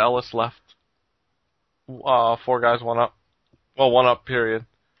 David Ellis left 4 Guys, 1 Up. Well, 1 Up, period.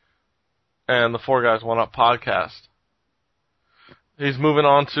 And the 4 Guys, 1 Up podcast. He's moving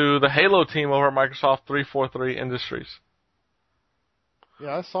on to the Halo team over at Microsoft 343 Industries.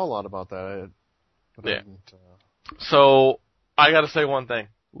 Yeah, I saw a lot about that. So, I gotta say one thing.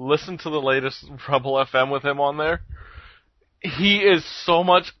 Listen to the latest Rebel FM with him on there. He is so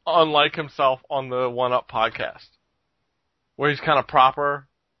much unlike himself on the 1 Up podcast. Where he's kind of proper,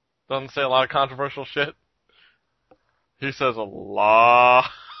 doesn't say a lot of controversial shit. He says a lot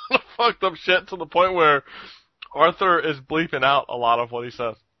of fucked up shit to the point where Arthur is bleeping out a lot of what he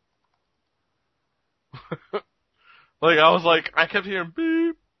says. Like, I kept hearing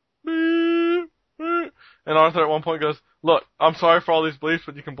beep, beep, beep. And Arthur at one point goes, look, I'm sorry for all these bleeps,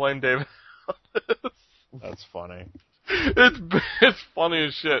 but you can blame David. That's funny. It's funny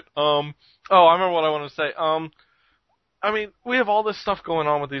as shit. I remember what I wanted to say. I mean, we have all this stuff going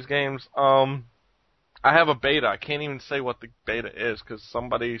on with these games. I have a beta. I can't even say what the beta is because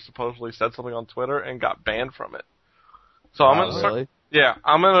somebody supposedly said something on Twitter and got banned from it. So I'm gonna start. Really? Yeah,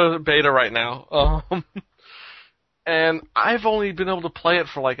 I'm in a beta right now. And I've only been able to play it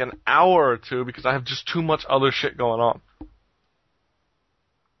for like an hour or two because I have just too much other shit going on.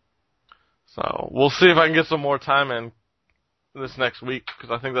 So we'll see if I can get some more time in this next week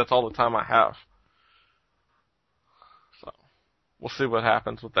because I think that's all the time I have. So we'll see what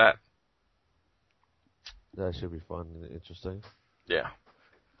happens with that. That should be fun and interesting. Yeah.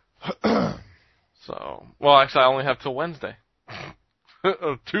 So, well, actually, I only have till Wednesday.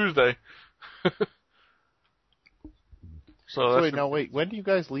 Or Tuesday. So wait, when do you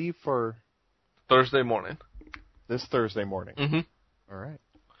guys leave for? Thursday morning. This Thursday morning. Mm-hmm. All right.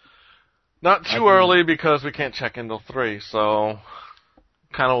 Not too early because we can't check in till 3, so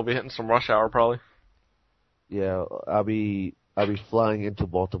kind of will be hitting some rush hour probably. Yeah, I'll be flying into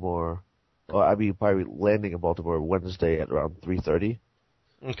Baltimore, or I'll be probably landing in Baltimore Wednesday at around 3:30.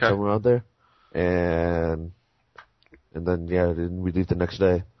 Okay. Somewhere around there, and then then we leave the next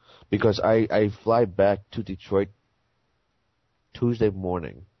day because I fly back to Detroit Tuesday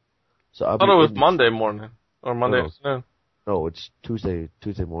morning. So I thought it was Monday morning or Monday afternoon. No, it's Tuesday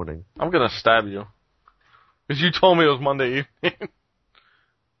morning. I'm gonna stab you because you told me it was Monday evening.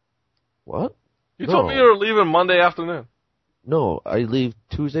 What? You told me you were leaving Monday afternoon. No, I leave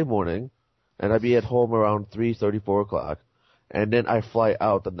Tuesday morning, and I'll be at home around 3:30, 4 o'clock, and then I fly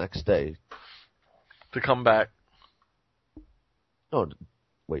out the next day. To come back. No,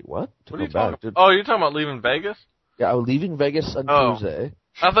 wait, what? To What are you come talking back? Oh, you're talking about leaving Vegas? Yeah, I'm leaving Vegas on Tuesday.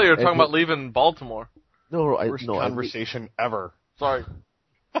 I thought you were talking about leaving Baltimore. Worst conversation ever. Sorry.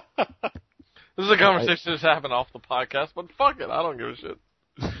 This is a conversation that's happened off the podcast, but fuck it, I don't give a shit.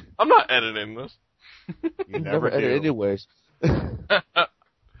 I'm not editing this. You never do. edit anyways.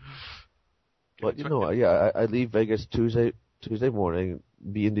 But I leave Vegas Tuesday morning,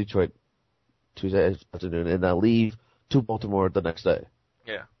 be in Detroit Tuesday afternoon, and I leave to Baltimore the next day.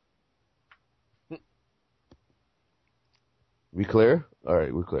 Yeah. We clear? All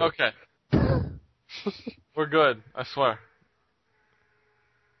right, we're clear. Okay. We're good, I swear.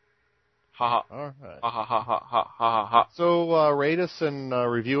 Ha ha. All right. Ha ha ha ha ha ha ha. So rate us and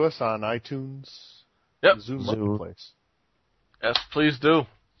review us on iTunes. Yep. Zoom Marketplace. Yes, please do.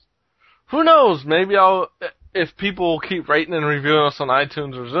 Who knows? Maybe if people keep rating and reviewing us on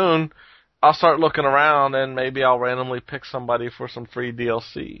iTunes or Zune, I'll start looking around and maybe I'll randomly pick somebody for some free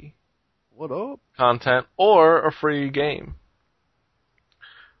DLC. What up? Content or a free game.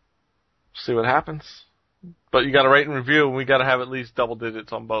 See what happens. But you gotta rate and review, and we gotta have at least double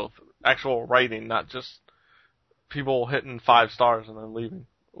digits on both. Actual rating, not just people hitting 5 stars and then leaving.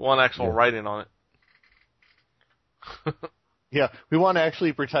 One actual rating on it. Yeah, we want to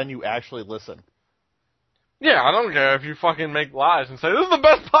actually pretend you actually listen. Yeah, I don't care if you fucking make lies and say, this is the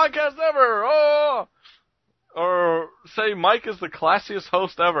best podcast ever! Oh! Or say Mike is the classiest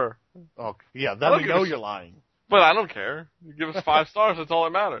host ever. Oh, yeah, then we know you're lying. But I don't care. You give us 5 stars, that's all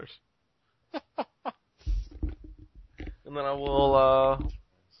that matters. And then I will,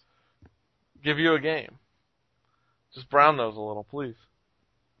 give you a game. Just brown nose a little, please.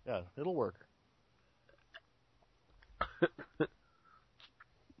 Yeah, it'll work.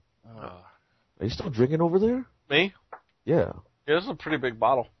 Are you still drinking over there? Me? Yeah. Yeah, this is a pretty big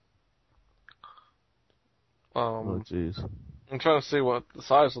bottle. Oh, jeez. I'm trying to see what the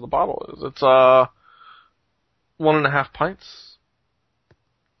size of the bottle is. It's 1.5 pints.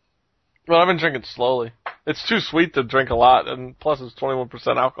 Well, I've been drinking slowly. It's too sweet to drink a lot, and plus it's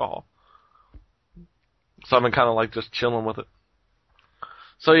 21% alcohol. So I've been kind of like just chilling with it.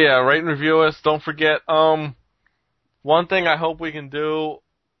 So yeah, rate and review us. Don't forget, one thing I hope we can do,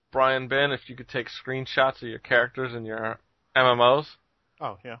 Brian Ben, if you could take screenshots of your characters in your MMOs.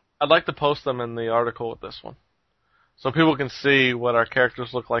 Oh, yeah. I'd like to post them in the article with this one. So people can see what our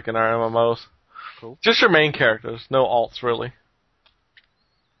characters look like in our MMOs. Cool. Just your main characters, no alts really.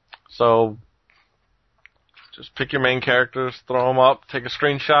 So, just pick your main characters, throw them up, take a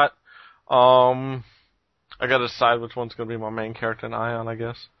screenshot. I gotta decide which one's gonna be my main character in Ion, I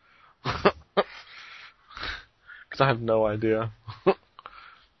guess. Cause I have no idea.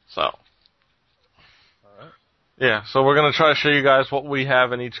 So. Alright. Yeah, so we're gonna try to show you guys what we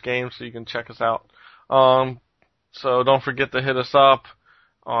have in each game so you can check us out. So don't forget to hit us up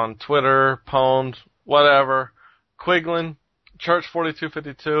on Twitter, Pwned, whatever. Quiglin, Church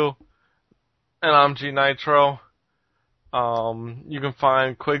 4252, and I'm G Nitro. You can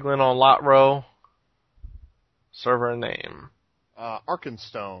find Quiglin on Lotro. Server name.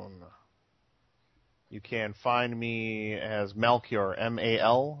 Arkenstone. You can find me as Malchior,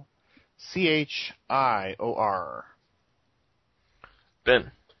 Malchior.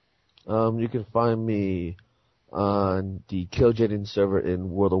 Ben. You can find me on the Kill Jaden server in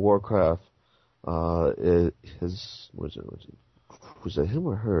World of Warcraft. Was it him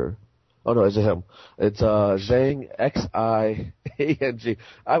or her? Oh no, it's a him. It's Zhang Xing.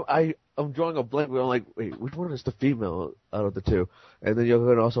 I'm drawing a blank. I'm like, wait, which one is the female out of the two? And then you're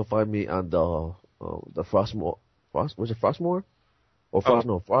gonna also find me on the Frostmourne. Was it Frostmourne? Or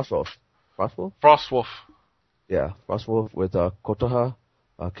Frostwolf. Frostwolf? Frostwolf. Yeah, Frostwolf with Kotoha,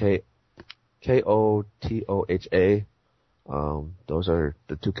 Kotoha. Those are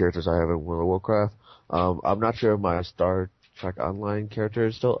the two characters I have in World of Warcraft. I'm not sure if my Star Trek Online character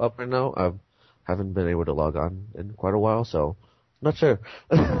is still up right now. I haven't been able to log on in quite a while, so not sure.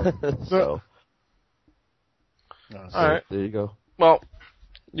 So, alright. There you go. Well,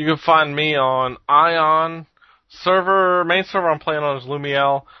 you can find me on Ion server. Main server I'm playing on is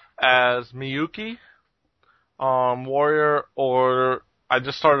Lumiel as Miyuki, Warrior, or I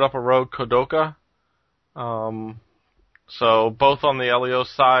just started up a rogue Kodoka. So both on the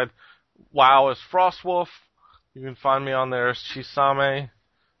Elios side. WoW is Frostwolf. You can find me on there as Chisame,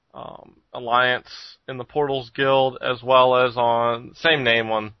 Alliance in the Portals Guild, as well as on same name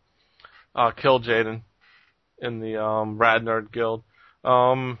on Kill Jaden in the Rad Nerd Guild.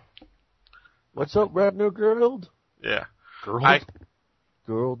 What's up, Radner Guild? Yeah.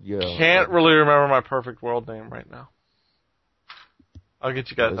 Guild, yeah. Can't really remember my perfect world name right now. I'll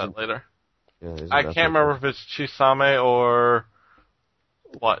get you guys that later. Yeah, I can't remember if it's Chisame or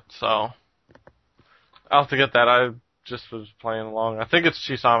what, so I'll have to get that. I just was playing along. I think it's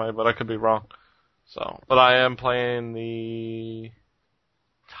Chisame, but I could be wrong. So, but I am playing the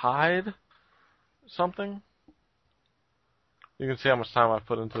Tide something. You can see how much time I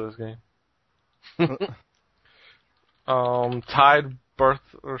put into this game. Tide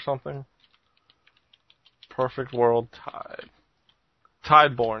Birth or something. Perfect World Tide.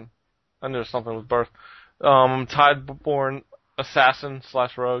 Tideborn. I knew something with birth. Tideborn assassin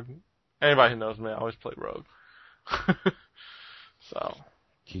 / rogue. Anybody who knows me, I always play rogue. So.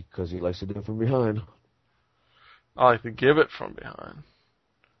 Because he likes to do it from behind. I like to give it from behind.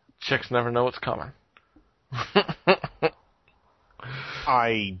 Chicks never know what's coming. I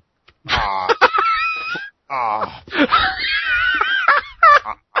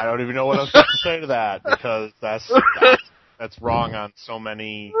don't even know what I'm supposed to say to that, because that's wrong on so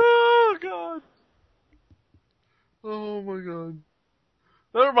many. Oh, God. Oh, my God.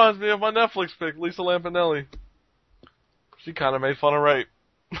 That reminds me of my Netflix pick, Lisa Lampanelli. She kind of made fun of rape.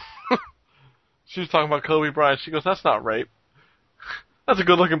 She was talking about Kobe Bryant. She goes, that's not rape. That's a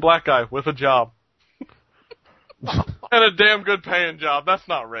good-looking black guy with a job. And a damn good paying job. That's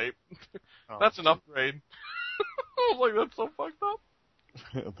not rape. That's an upgrade. I was like, that's so fucked up.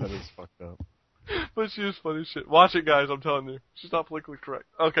 That is fucked up. But she was funny as shit. Watch it, guys. I'm telling you. She's not politically correct.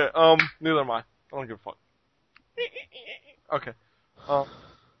 Okay, neither am I. I don't give a fuck. Okay.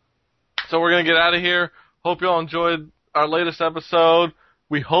 So we're gonna get out of here. Hope y'all enjoyed our latest episode.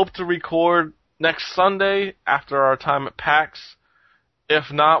 We hope to record next Sunday after our time at PAX.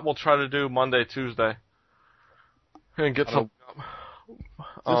 If not, we'll try to do Monday, Tuesday. And get some.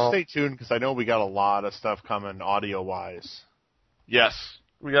 Just stay tuned, because I know we got a lot of stuff coming audio-wise. Yes.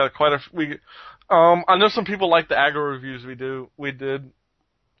 We got I know some people like the aggro reviews we did.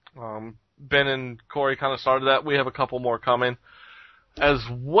 Ben and Corey kind of started that. We have a couple more coming. As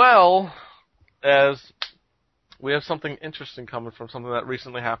well as we have something interesting coming from something that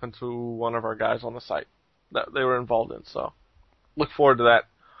recently happened to one of our guys on the site that they were involved in. So look forward to that.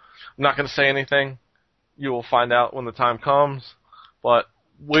 I'm not going to say anything. You will find out when the time comes. But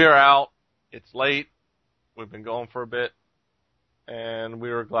we're out. It's late. We've been going for a bit. And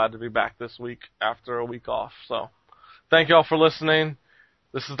we were glad to be back this week after a week off. So thank y'all for listening.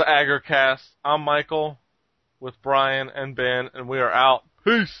 This is the Aggercast. I'm Michael with Brian and Ben, and we are out.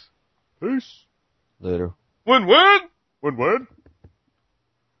 Peace. Peace. Later. Win-win! Win-win.